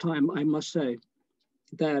my lifetime, I must say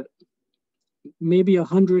that maybe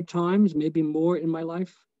 100 times, maybe more in my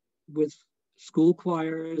life, with school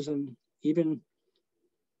choirs and even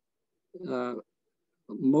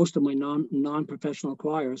most of my non-professional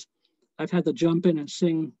choirs, I've had to jump in and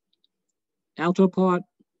sing alto part,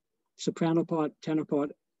 soprano part, tenor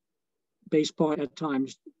part, bass part at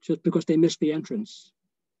times, just because they missed the entrance.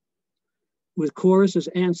 With choruses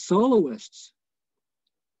and soloists.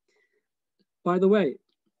 By the way,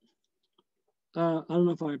 I don't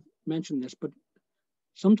know if I mentioned this, but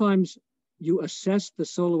sometimes you assess the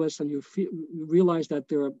soloists and you realize that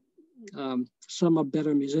there are some are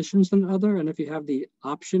better musicians than other. And if you have the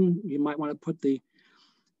option, you might want to put the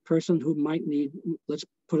person who might need, let's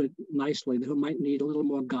put it nicely, who might need a little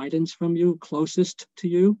more guidance from you, closest to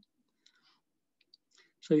you.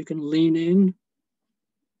 So you can lean in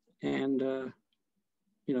and,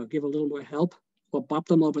 you know, give a little more help, or bop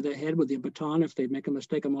them over their head with your baton if they make a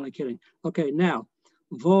mistake. I'm only kidding. Okay, now,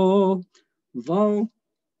 vo.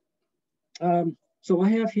 So I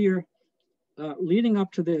have here, leading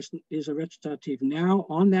up to this is a recitative. Now,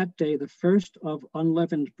 on that day, the first of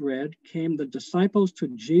unleavened bread, came the disciples to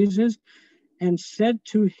Jesus and said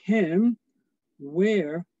to him,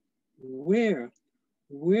 where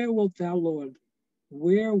wilt thou, Lord?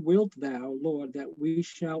 Where wilt thou, Lord, that we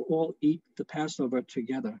shall all eat the Passover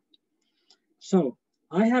together? So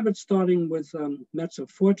I have it starting with mezzo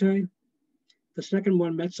forte. The second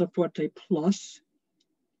one, mezzo forte plus.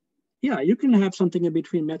 Yeah, you can have something in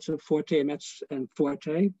between mezzo forte and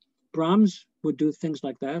forte. Brahms would do things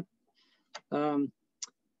like that, and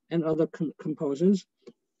other composers.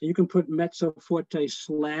 You can put mezzo forte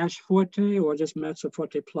 / forte, or just mezzo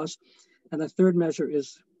forte plus, and the third measure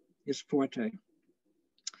is forte.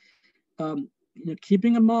 You know,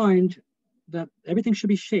 keeping in mind that everything should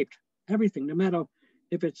be shaped. Everything, no matter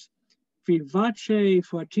if it's vivace,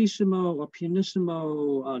 fortissimo, or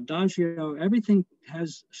pianissimo, adagio, everything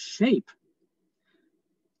has shape.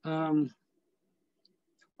 I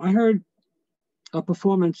heard a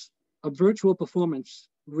virtual performance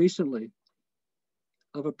recently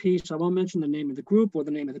of a piece. I won't mention the name of the group or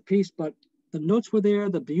the name of the piece, but the notes were there,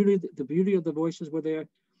 the beauty of the voices were there,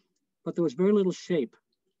 but there was very little shape,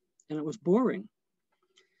 and it was boring.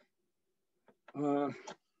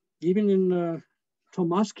 Even in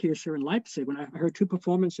Thomaskirche in Leipzig, when I heard 2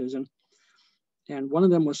 performances, and one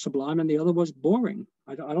of them was sublime and the other was boring.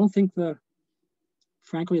 I don't think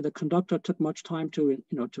frankly, the conductor took much time to, you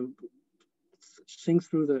know, to sing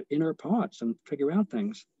through the inner parts and figure out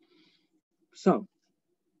things. So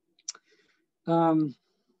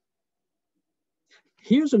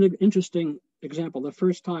here's an interesting example. The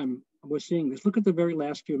first time we're seeing this, look at the very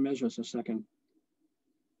last few measures a second.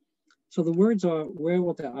 So the words are, where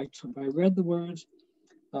wilt thou, I read the words,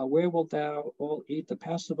 where wilt thou all eat the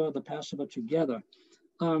Passover together.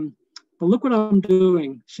 But look what I'm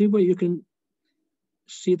doing. See what you can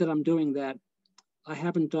see that I'm doing that I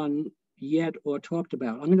haven't done yet or talked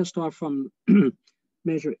about. I'm going to start from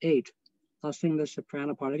measure 8. I'll sing the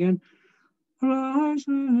soprano part again. Rise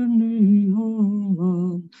dun,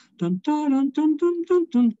 dun, dun, dun, dun,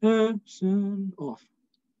 dun, dun, off.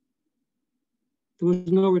 There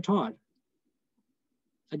was no retard.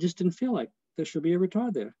 I just didn't feel like there should be a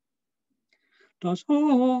retard there. Das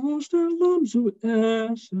Haus der Lamm zu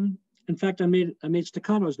essen. In fact, I made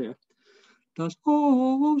staccatos there. Das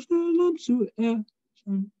Haus der Lamm zu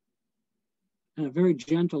essen. And a very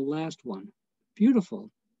gentle last one. Beautiful.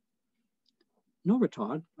 No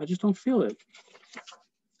retard. I just don't feel it.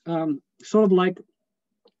 Sort of like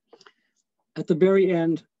at the very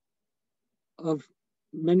end of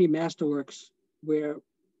many masterworks where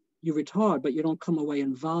you retard, but you don't come away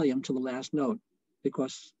in volume to the last note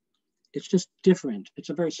because It's just different. It's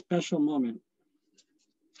a very special moment.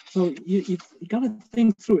 So you got to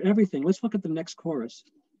think through everything. Let's look at the next chorus.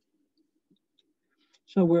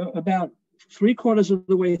 So we're about 3/4 of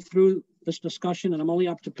the way through this discussion, and I'm only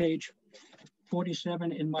up to page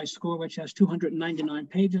 47 in my score, which has 299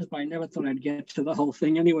 pages, but I never thought I'd get to the whole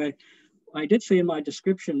thing. Anyway, I did say in my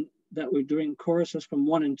description that we're doing choruses from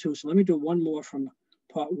 1 and 2. So let me do one more from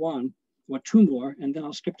part 1, or 2 more, and then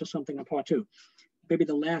I'll skip to something in part 2. Maybe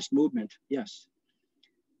the last movement, yes.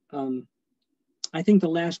 I think the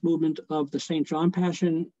last movement of the St. John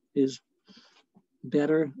Passion is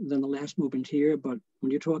better than the last movement here, but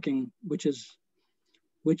when you're talking which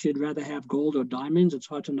you'd rather have, gold or diamonds, it's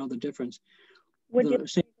hard to know the difference. Would you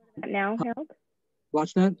say that now, Harold?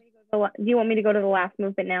 What's that? Do you want me to go to the last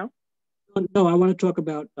movement now? No, I want to talk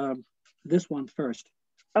about this one first.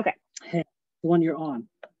 Okay. The one you're on.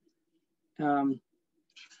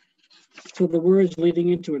 So the words leading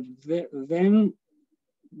into it, then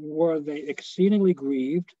were they exceedingly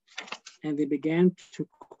grieved, and they began to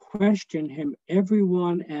question him,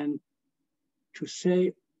 everyone, and to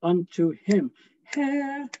say unto him,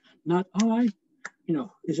 not I,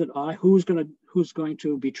 is it I? Who's going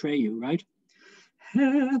to betray you, right?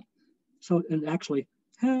 So, and actually,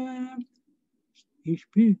 I used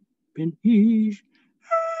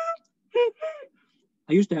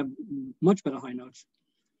to have much better high notes.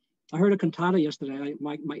 I heard a cantata yesterday.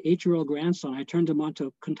 My 8-year-old grandson, I turned him on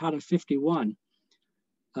to cantata 51,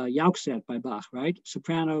 Jaukset by Bach, right?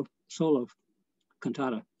 Soprano solo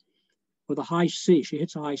cantata with a high C. She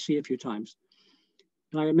hits a high C a few times.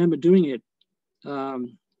 And I remember doing it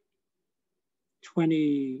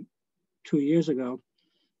 22 years ago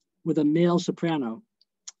with a male soprano.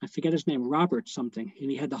 I forget his name, Robert something, and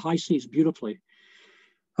he had the high C's beautifully.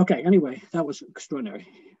 Okay, anyway, that was extraordinary.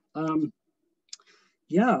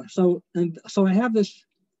 Yeah, so I have this,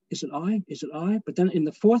 is it I? But then in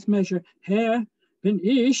the fourth measure, Herr bin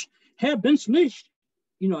ich, Herr bin's nicht.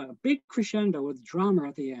 A big crescendo with drama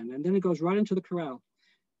at the end, and then it goes right into the chorale.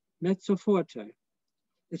 Mezzo forte.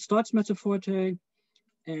 It starts mezzo forte,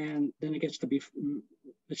 and then it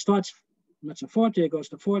starts mezzo forte, it goes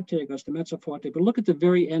to forte, it goes to mezzo forte. But look at the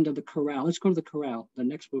very end of the chorale. Let's go to the chorale, the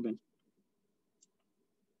next movement.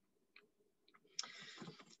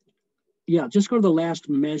 Yeah, just go to the last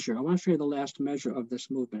measure. I want to show you the last measure of this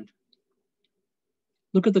movement.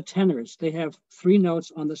 Look at the tenors. They have 3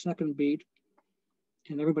 notes on the second beat,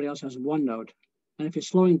 and everybody else has 1 note. And if you're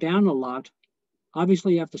slowing down a lot,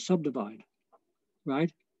 obviously you have to subdivide,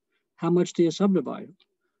 right? How much do you subdivide?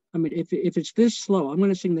 I mean, if it's this slow, I'm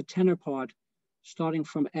going to sing the tenor part starting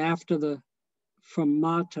from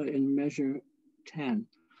Mata in measure 10.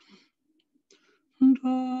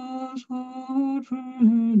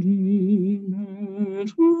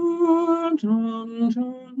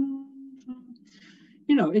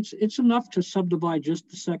 It's enough to subdivide just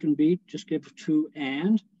the second beat, just give 2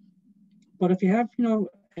 and. But if you have,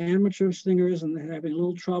 amateur singers and they're having a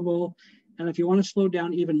little trouble, and if you want to slow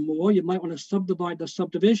down even more, you might want to subdivide the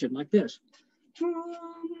subdivision like this.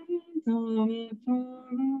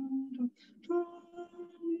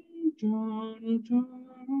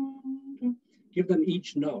 Give them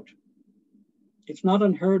each note. It's not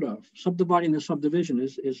unheard of. Subdividing the subdivision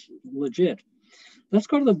is legit. Let's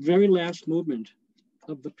go to the very last movement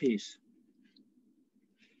of the piece.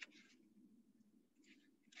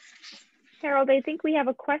 Harold, I think we have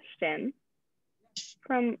a question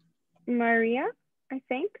from Maria, I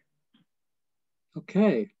think.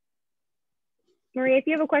 Okay. Maria, if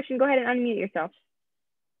you have a question, go ahead and unmute yourself.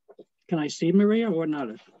 Can I see Maria or not?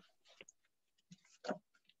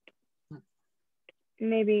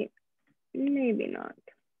 Maybe not.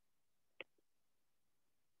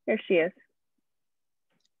 There she is.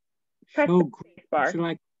 Press the space bar.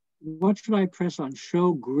 What should I press on?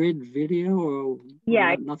 Show grid video or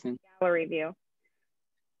nothing? Gallery view.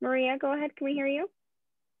 Maria, go ahead. Can we hear you?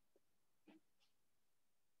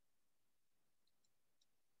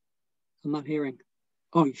 I'm not hearing.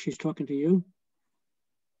 Oh, she's talking to you?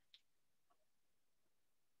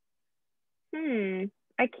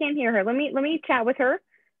 I can't hear her. Let me chat with her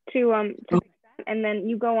to fix that, and then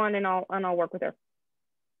you go on and I'll work with her.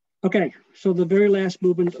 Okay, so the very last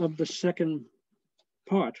movement of the second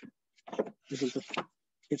part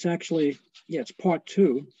it's actually, it's part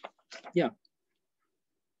 2. Yeah,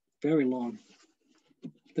 very long.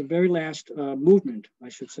 The very last movement, I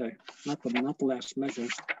should say, not the last measure.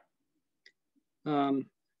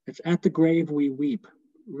 It's at the grave we weep,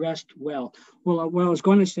 rest well. Well, what I was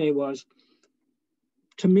going to say was,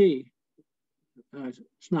 to me,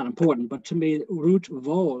 it's not important, but to me, Ruth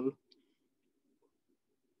Vol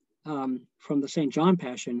from the St. John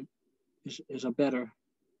Passion is a better,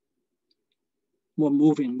 more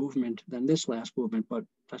moving movement than this last movement, but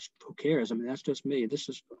that's, who cares? I mean, that's just me. This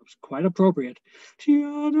is quite appropriate.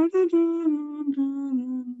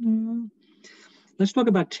 Let's talk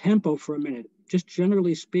about tempo for a minute, just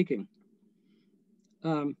generally speaking.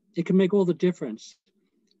 It can make all the difference.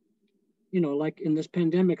 You know, like in this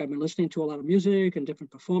pandemic, I've been listening to a lot of music and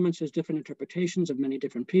different performances, different interpretations of many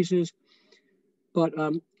different pieces. But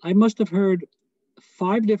I must have heard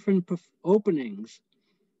 5 different openings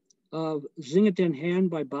of Sing It Den Herrn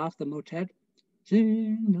by Bach, the motet,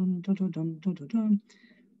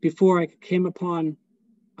 before I came upon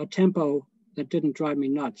a tempo that didn't drive me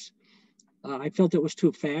nuts. I felt it was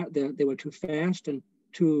too fast. They were too fast and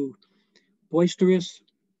too boisterous.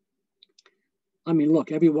 I mean,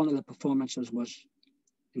 look, every one of the performances was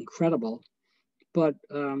incredible, but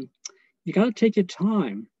you got to take your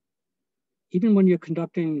time. Even when you're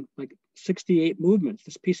conducting like 68 movements,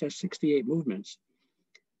 this piece has 68 movements,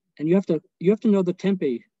 and you have to know the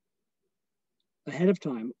tempi ahead of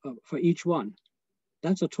time for each one.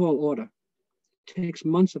 That's a tall order. It takes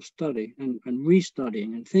months of study and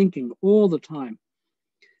restudying and thinking all the time.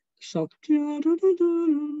 So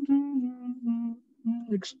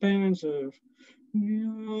expansive,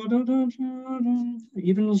 even a little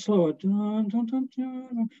slower.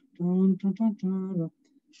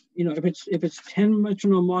 You know, if it's 10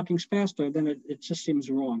 metronome markings faster, then it just seems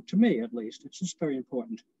wrong, to me at least. It's just very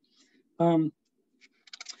important.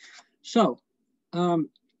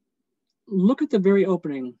 Look at the very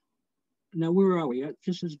opening. Now, where are we?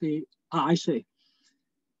 This is the, I see.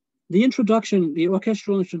 The introduction, the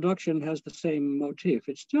orchestral introduction has the same motif.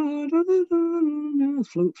 It's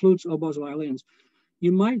flutes, oboes, violins.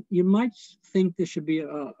 You might think there should be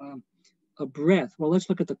a breath. Well, let's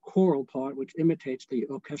look at the choral part, which imitates the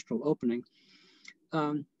orchestral opening.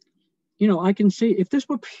 You know, I can see if this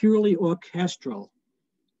were purely orchestral,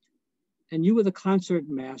 and you were the concert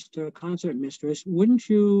master, concert mistress, wouldn't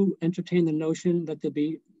you entertain the notion that there'd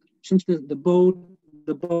be, since the bow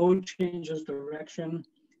changes direction,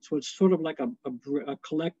 so it's sort of like a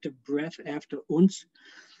collective breath after uns.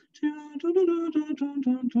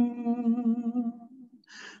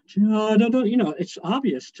 You know, it's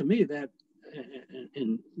obvious to me that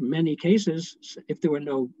in many cases, if there were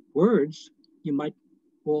no words, you might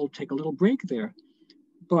all take a little break there.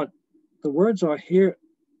 But the words are here.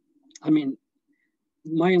 I mean,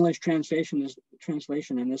 my English translation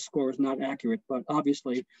in this score is not accurate, but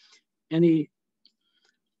obviously any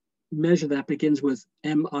measure that begins with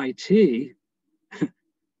MIT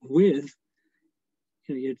with,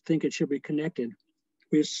 you know, you'd think it should be connected.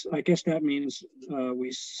 I guess that means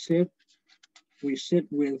we sit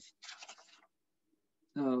with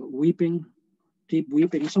weeping, deep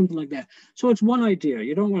weeping, something like that. So it's one idea.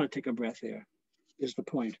 You don't want to take a breath there, is the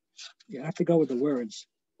point. You have to go with the words.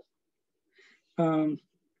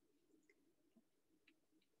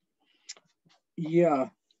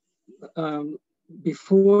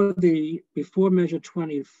 Before measure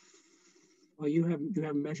 20, oh, you have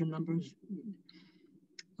measure numbers?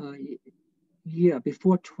 Yeah,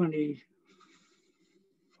 before 20,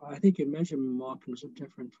 I think your measure markings are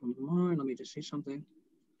different from mine. Let me just see something.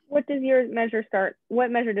 What does your measure start?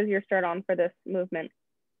 What measure does yours start on for this movement?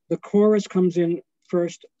 The chorus comes in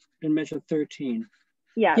first in measure 13.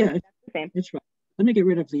 Yeah, it's the same. It's right. Let me get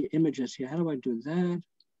rid of the images here. How do I do that?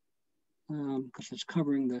 Because it's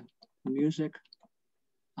covering the music.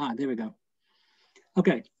 There we go.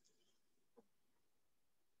 Okay.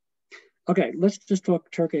 Okay, let's just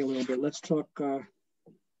talk Turkey a little bit. Let's talk,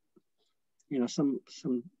 you know, some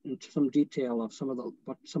detail of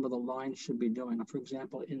what some of the lines should be doing. For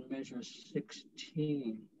example, in measure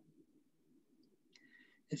 16,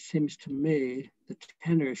 it seems to me the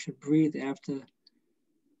tenor should breathe after,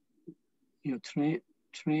 you know,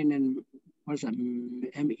 train and what is that?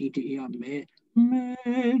 M-E-D-E-R.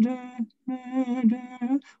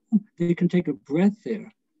 They can take a breath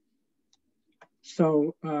there.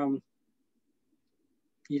 So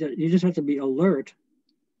you just have to be alert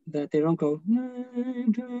that they don't go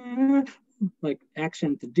like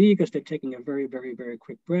accent the D, because they're taking a very, very, very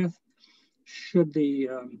quick breath. Should the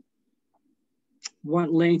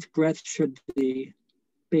what length breath should the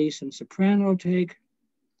bass and soprano take?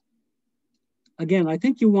 Again, I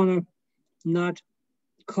think you want to not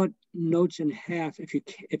cut notes in half if you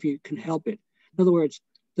can help it. In other words,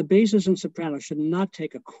 the basses and sopranos should not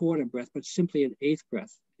take a quarter breath, but simply an eighth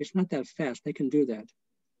breath. It's not that fast. They can do that.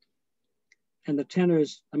 And the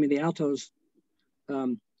tenors, I mean, the altos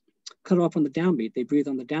cut off on the downbeat. They breathe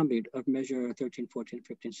on the downbeat of measure 13, 14,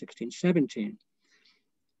 15, 16, 17.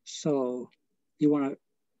 So you want to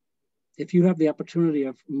if you have the opportunity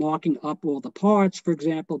of marking up all the parts, for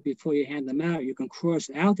example, before you hand them out, you can cross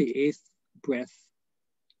out the 8th breath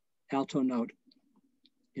alto note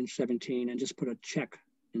in 17 and just put a check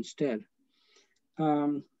instead.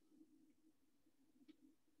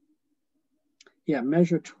 Yeah,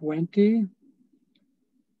 measure 20.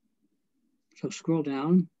 So scroll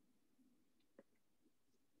down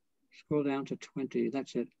to 20.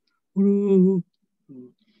 That's it.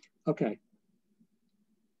 Okay.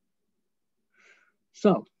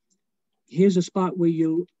 So here's a spot where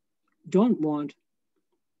you don't want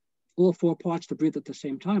all 4 parts to breathe at the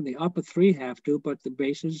same time. The upper 3 have to, but the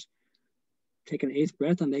basses take an 8th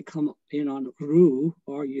breath and they come in on Ru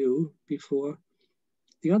or U before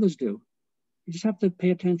the others do. You just have to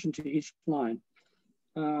pay attention to each line.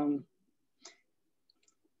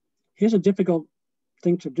 Here's a difficult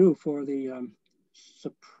thing to do for the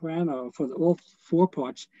soprano, for all 4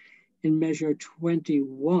 parts in measure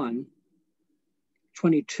 22.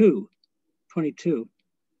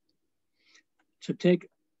 To take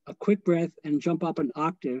a quick breath and jump up an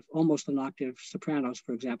octave, almost an octave, sopranos,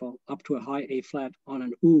 for example, up to a high A flat on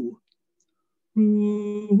an oo.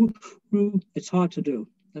 It's hard to do.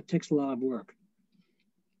 That takes a lot of work.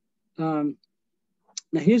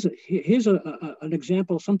 Now here's an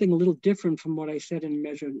example, something a little different from what I said in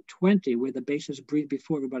measure 20, where the basses breathe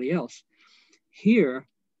before everybody else. Here,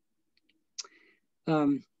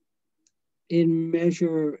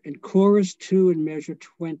 in chorus 2 and measure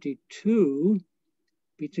 22,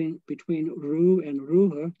 between Ru and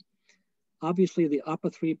Ruha, obviously the upper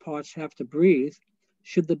 3 parts have to breathe.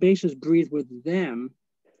 Should the basses breathe with them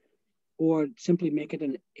or simply make it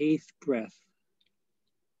an 8th breath?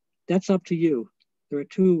 That's up to you. There are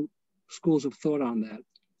 2 schools of thought on that.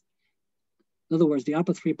 In other words, the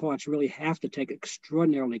upper 3 parts really have to take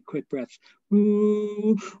extraordinarily quick breaths.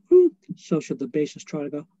 So should the basses try to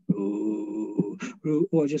go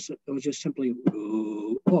or just simply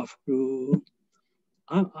off.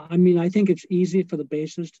 I mean, I think it's easy for the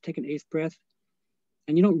basses to take an 8th breath,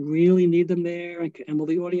 and you don't really need them there. And will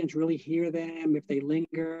the audience really hear them if they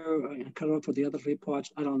linger and cut off with the other 3 parts?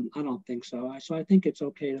 I don't think so. So I think it's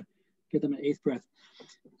okay to give them an 8th breath.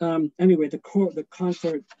 Anyway, the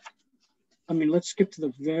concert. I mean, let's skip to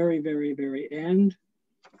the very, very, very end.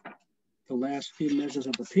 The last few measures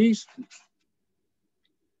of the piece.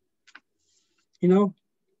 You know,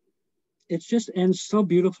 it just ends so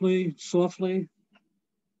beautifully, softly.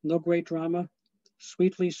 No great drama.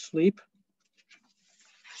 Sweetly sleep.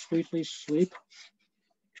 Sweetly sleep.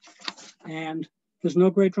 And there's no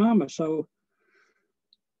great drama. So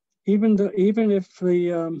even though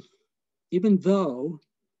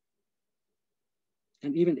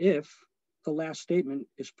and even if the last statement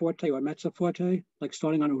is forte or mezzo forte, like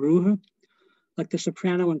starting on a Ruha, like the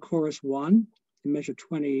soprano in chorus 1 in measure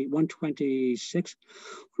 126,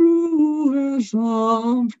 Ruha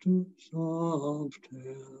sanfte,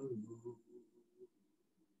 sanfte.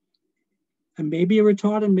 And maybe a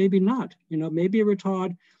retard and maybe not, you know, maybe a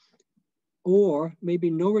retard or maybe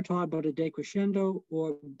no retard, but a decrescendo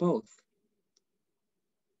or both.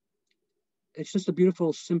 It's just a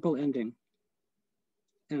beautiful, simple ending.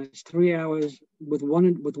 And it's 3 hours with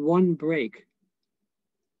one break.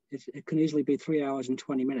 It can easily be 3 hours and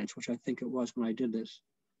 20 minutes, which I think it was when I did this.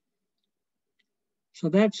 So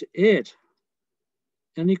that's it.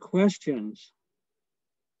 Any questions?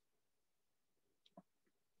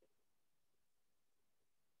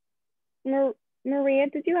 Maria,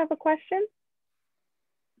 did you have a question?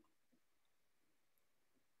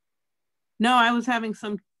 No, I was having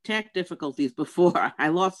some tech difficulties before. I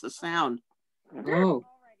lost the sound. Oh.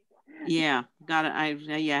 Yeah, I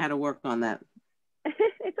had to work on that.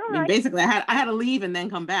 It's all right. I mean, basically, I had to leave and then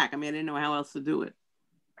come back. I mean, I didn't know how else to do it.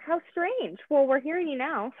 How strange. Well, we're hearing you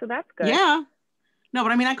now, so that's good. Yeah. No,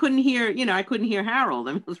 but I mean, I couldn't hear Harold.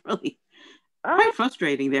 I mean, it was really quite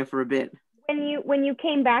frustrating there for a bit. When you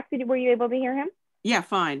came back, were you able to hear him? Yeah,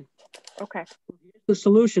 fine. Okay. The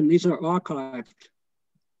solution, these are archived.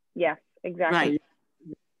 Yes, exactly. Right.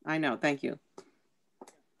 I know. Thank you.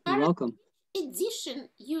 You're welcome. Edition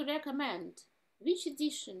you recommend? Which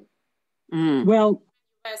edition? Well,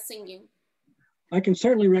 Singing. I can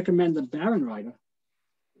certainly recommend the Barenreiter.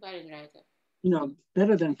 Barenreiter. You know,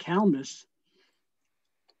 better than Kalmus.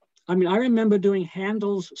 I mean, I remember doing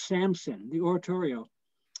Handel's Samson, the oratorio.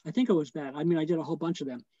 I think it was that. I mean, I did a whole bunch of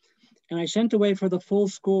them. And I sent away for the full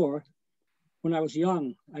score when I was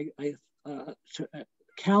young.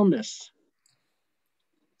 Kalmus,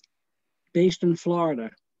 based in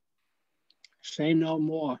Florida. Say no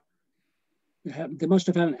more. They must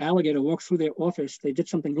have had an alligator walk through their office. They did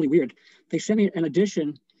something really weird. They sent me an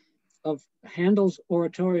edition of Handel's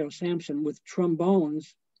oratorio Samson with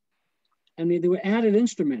trombones. I mean, they were added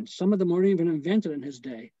instruments. Some of them weren't even invented in his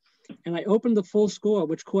day. And I opened the full score,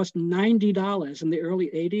 which cost $90 in the early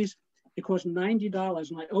 80s. It cost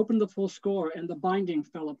 $90, and I opened the full score, and the binding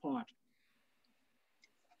fell apart.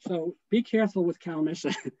 So be careful with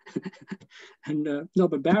Kalmissa. And no,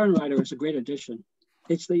 but Baron Rider is a great addition.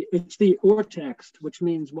 It's the Ur text, which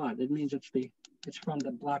means what? It means it's from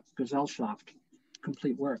the Black Gesellschaft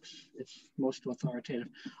complete works. It's most authoritative,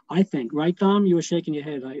 I think. Right, Dom? You were shaking your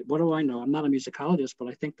head. What do I know? I'm not a musicologist, but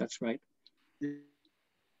I think that's right.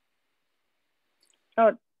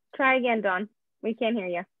 Oh, try again, Don. We can't hear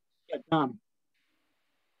you. Yeah, Dom.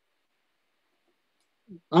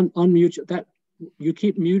 Unmute that. You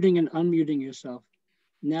keep muting and unmuting yourself.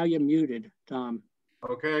 Now you're muted, Dom.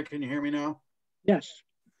 Okay, can you hear me now? Yes.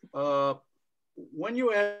 When you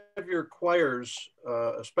have your choirs,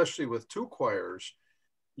 especially with two choirs,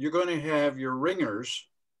 you're going to have your ringers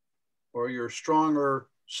or your stronger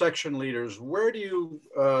section leaders. Where do you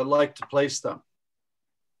like to place them?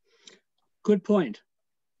 Good point.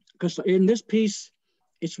 Because in this piece,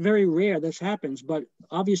 it's very rare this happens, but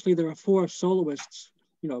obviously there are four soloists,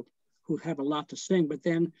 who have a lot to sing, but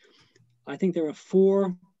then I think there are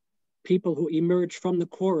four people who emerge from the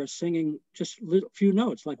chorus singing just few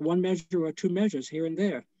notes, like one measure or two measures here and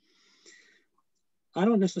there. I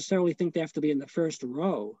don't necessarily think they have to be in the first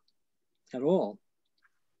row at all.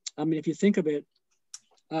 I mean, if you think of it,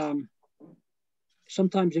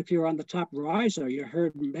 sometimes if you're on the top riser, you're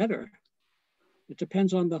heard better. It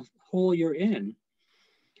depends on the hole you're in.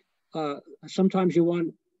 Sometimes you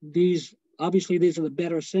want these, obviously these are the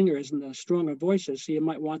better singers and the stronger voices, so you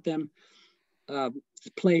might want them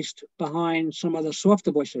placed behind some of the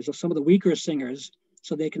softer voices or some of the weaker singers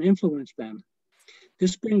so they can influence them.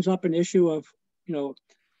 This brings up an issue of,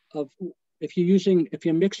 if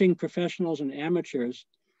you're mixing professionals and amateurs,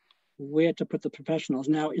 where to put the professionals.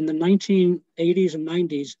 Now, in the 1980s and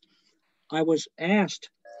 90s, I was asked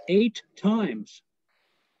 8 times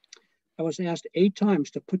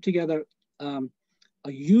to put together a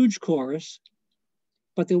huge chorus,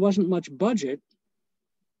 but there wasn't much budget,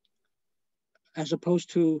 as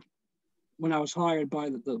opposed to when I was hired by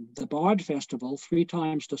the Bard Festival 3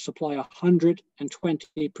 times to supply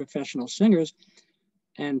 120 professional singers.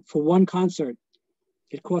 And for one concert,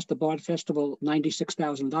 it cost the Bard Festival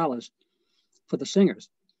 $96,000 for the singers.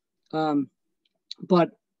 But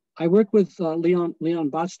I worked with Leon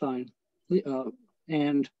Botstein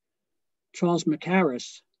and Charles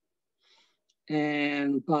McCarris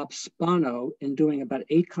and Bob Spano in doing about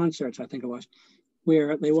 8 concerts, I think it was,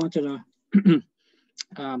 where they wanted a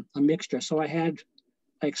mixture. So I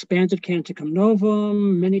expanded Canticum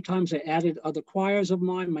Novum. Many times I added other choirs of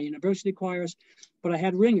mine, my university choirs, but I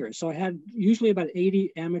had ringers. So I had usually about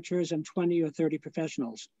 80 amateurs and 20 or 30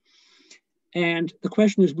 professionals. And the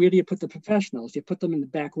question is, where do you put the professionals? Do you put them in the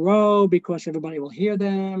back row because everybody will hear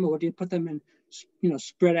them? Or do you put them in,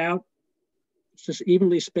 spread out, just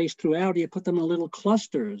evenly spaced throughout? Do you put them in little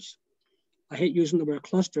clusters? I hate using the word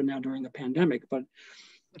cluster now during the pandemic, but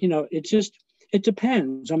it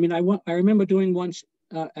depends. I mean, I remember doing once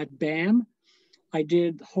at BAM, I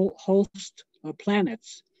did host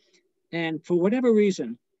planets. And for whatever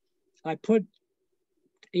reason, I put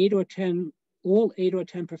 8 or 10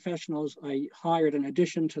 professionals I hired in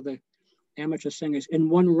addition to the amateur singers in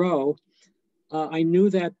one row. I knew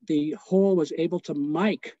that the hall was able to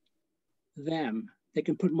mic them. They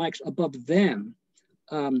can put mics above them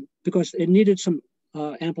because it needed some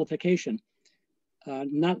amplification.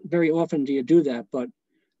 Not very often do you do that, but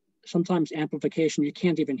sometimes amplification you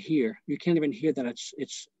can't even hear. You can't even hear that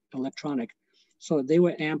it's electronic. So they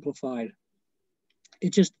were amplified.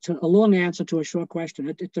 It's just a long answer to a short question.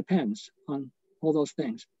 It depends on all those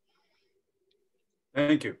things.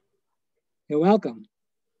 Thank you. You're welcome.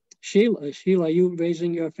 Sheila, are you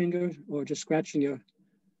raising your finger or just scratching your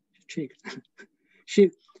cheek?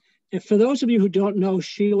 For those of you who don't know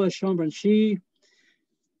Sheila Schomburn,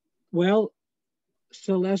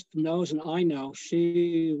 Celeste knows and I know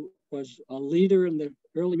she was a leader in the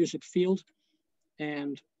early music field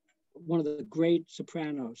and one of the great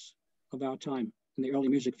sopranos of our time in the early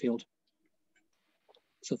music field.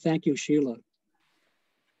 So thank you, Sheila,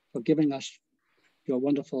 for giving us your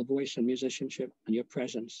wonderful voice and musicianship and your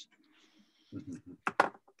presence.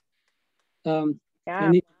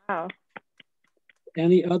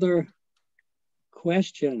 Any other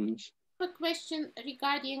questions? A question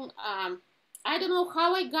regarding, I don't know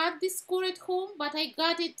how I got this score at home, but I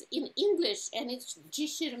got it in English and it's G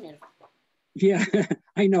Schirmer. Yeah,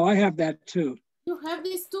 I know, I have that too. You have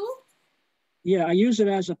this too? Yeah, I use it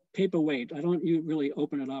as a paperweight. I don't really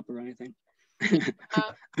open it up or anything.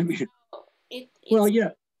 I mean, well,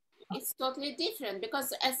 yeah. It's totally different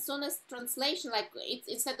because as soon as translation, like it's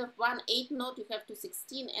instead of 1/8 note, you have to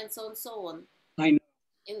 16 and so on and so on. I know.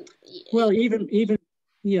 Well,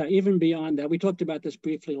 even beyond that, we talked about this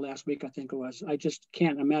briefly last week, I think it was. I just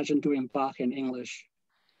can't imagine doing Bach in English.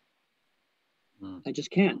 I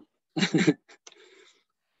just can't.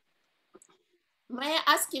 May I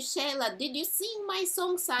ask you, Shayla, did you sing my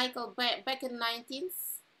song cycle back in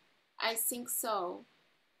 19th? I think so.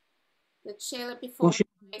 That Shayla performed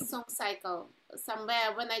my song cycle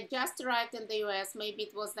somewhere when I just arrived in the US. Maybe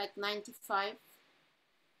it was like 95.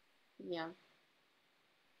 Yeah.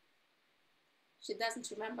 She doesn't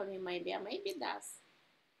remember me, maybe, or maybe does.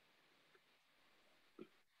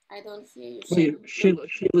 I don't hear you, Sheila.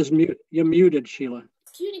 Sheila's mute. You're muted, Sheila.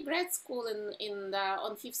 CUNY grad school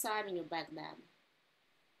on Fifth Avenue back then.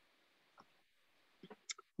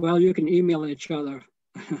 Well, you can email each other.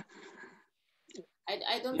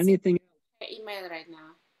 I don't anything see email right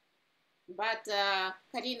now, but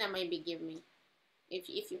Karina maybe give me if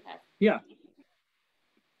you have. Yeah.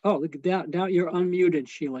 Oh, look, now you're unmuted,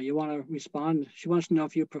 Sheila. You want to respond? She wants to know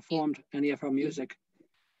if you performed any of her music.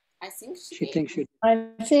 I think she thinks you. I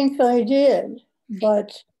think I did,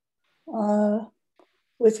 but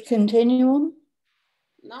with continuum.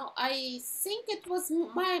 No, I think it was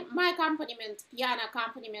my accompaniment, piano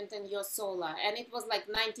accompaniment, and your solo, and it was like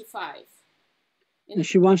 95. And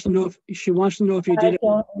she wants to know if you did it. I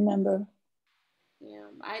don't remember. Yeah,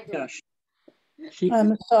 I do. Yeah,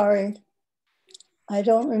 I'm sorry. I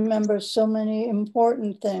don't remember so many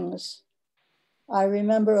important things. I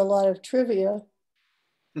remember a lot of trivia.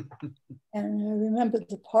 And I remember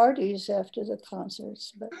the parties after the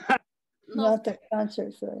concerts, but not the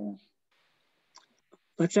concerts very much.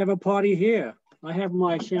 Let's have a party here. I have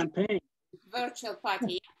my champagne. Virtual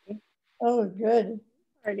party. Oh, good.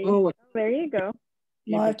 Party. Oh, there you go.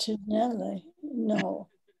 Martinelli. No.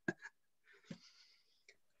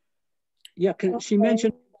 Yeah, she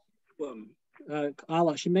mentioned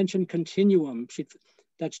Alla. She mentioned continuum.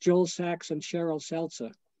 That's Joel Sachs and Cheryl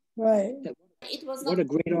Seltzer. Right. It was what a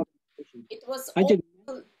great organization. It was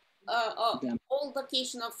old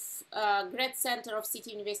location of Grad Center of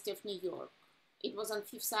City University of New York. It was on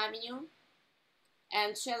Fifth Avenue,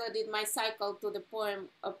 and Shella did my cycle to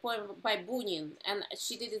a poem by Bunin, and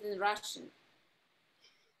she did it in Russian.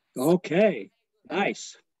 Okay,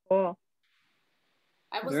 nice. Cool.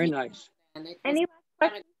 Very nice. Any last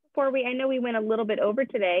questions before I know we went a little bit over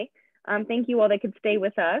today. Thank you all that could stay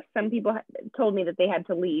with us. Some people told me that they had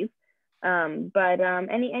to leave.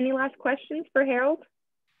 Any last questions for Harold?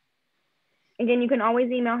 Again, you can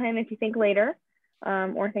always email him if you think later,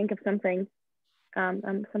 or think of something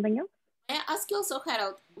else. I ask you also,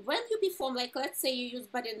 Harold, when you perform, like let's say you use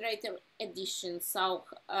Baden-Reiter edition, so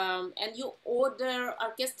and you order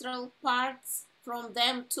orchestral parts from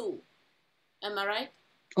them too, am I right?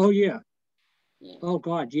 Oh yeah. Oh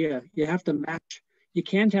God, yeah. You have to match. You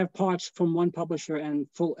can't have parts from one publisher and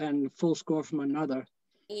full score from another.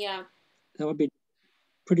 Yeah. That would be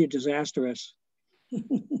pretty disastrous.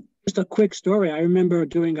 Just a quick story. I remember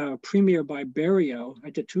doing a premiere by Berio.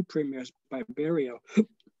 I did 2 premieres by Berio,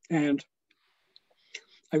 and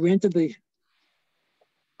I rented the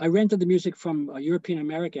music from a European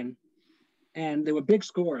American, and they were big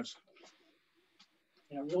scores.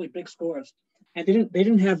 Really big scores. And they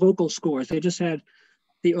didn't have vocal scores. They just had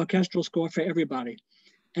the orchestral score for everybody,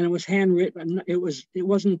 and it was handwritten. It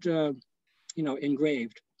wasn't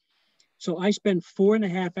engraved. So I spent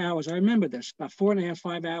 4.5 hours. I remember this, about 4.5,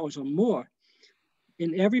 5 hours or more,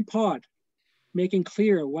 in every part, making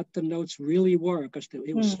clear what the notes really were, because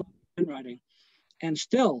it was handwriting. And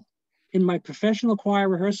still, in my professional choir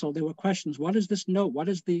rehearsal, there were questions. What is this note?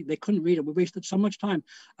 They couldn't read it. We wasted so much time.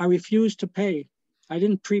 I refused to pay. I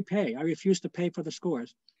didn't prepay. I refused to pay for the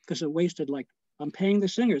scores because it wasted, I'm paying the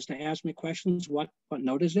singers to ask me questions. What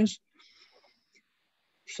note is this?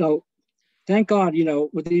 So thank God,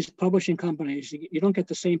 with these publishing companies, you don't get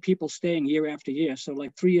the same people staying year after year. So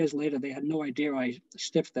 3 years later, they had no idea I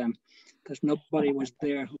stiffed them because nobody was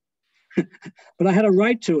there. But I had a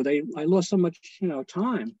right to. I lost so much,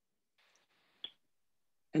 time.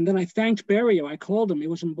 And then I thanked Berio. I called him. He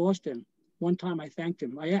was in Boston. One time I thanked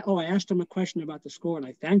him. I asked him a question about the score, and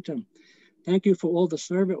I thanked him. Thank you for all the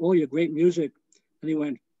service, all your great music. And he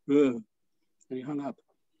went, ugh, and he hung up.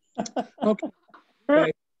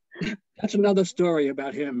 Okay. That's another story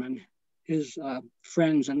about him and his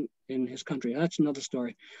friends in his country. That's another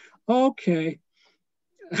story. Okay.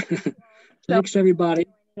 Thanks, everybody.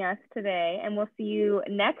 us today, and we'll see you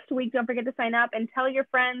next week. Don't forget to sign up and tell your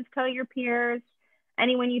friends, tell your peers,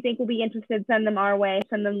 anyone you think will be interested, send them our way,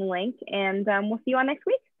 send them the link, and we'll see you on next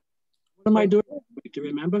week. What am I doing next week? Do you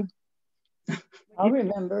remember? I'll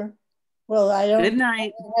remember. Well, I don't Good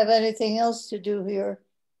night. have anything else to do here.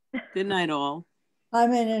 Good night, all.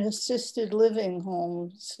 I'm in an assisted living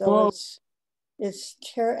home, so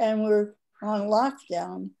and we're on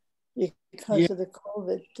lockdown because of the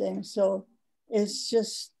COVID thing. So it's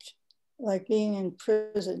just like being in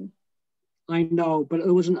prison. I know, but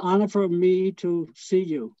it was an honor for me to see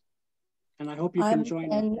you, and I hope you can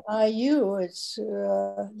join us. And it's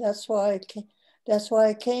that's why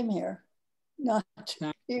I came here, not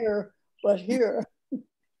here, but here.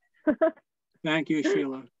 Thank you,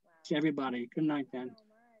 Sheila. To everybody. Good night, then.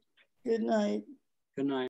 Good night. Good night.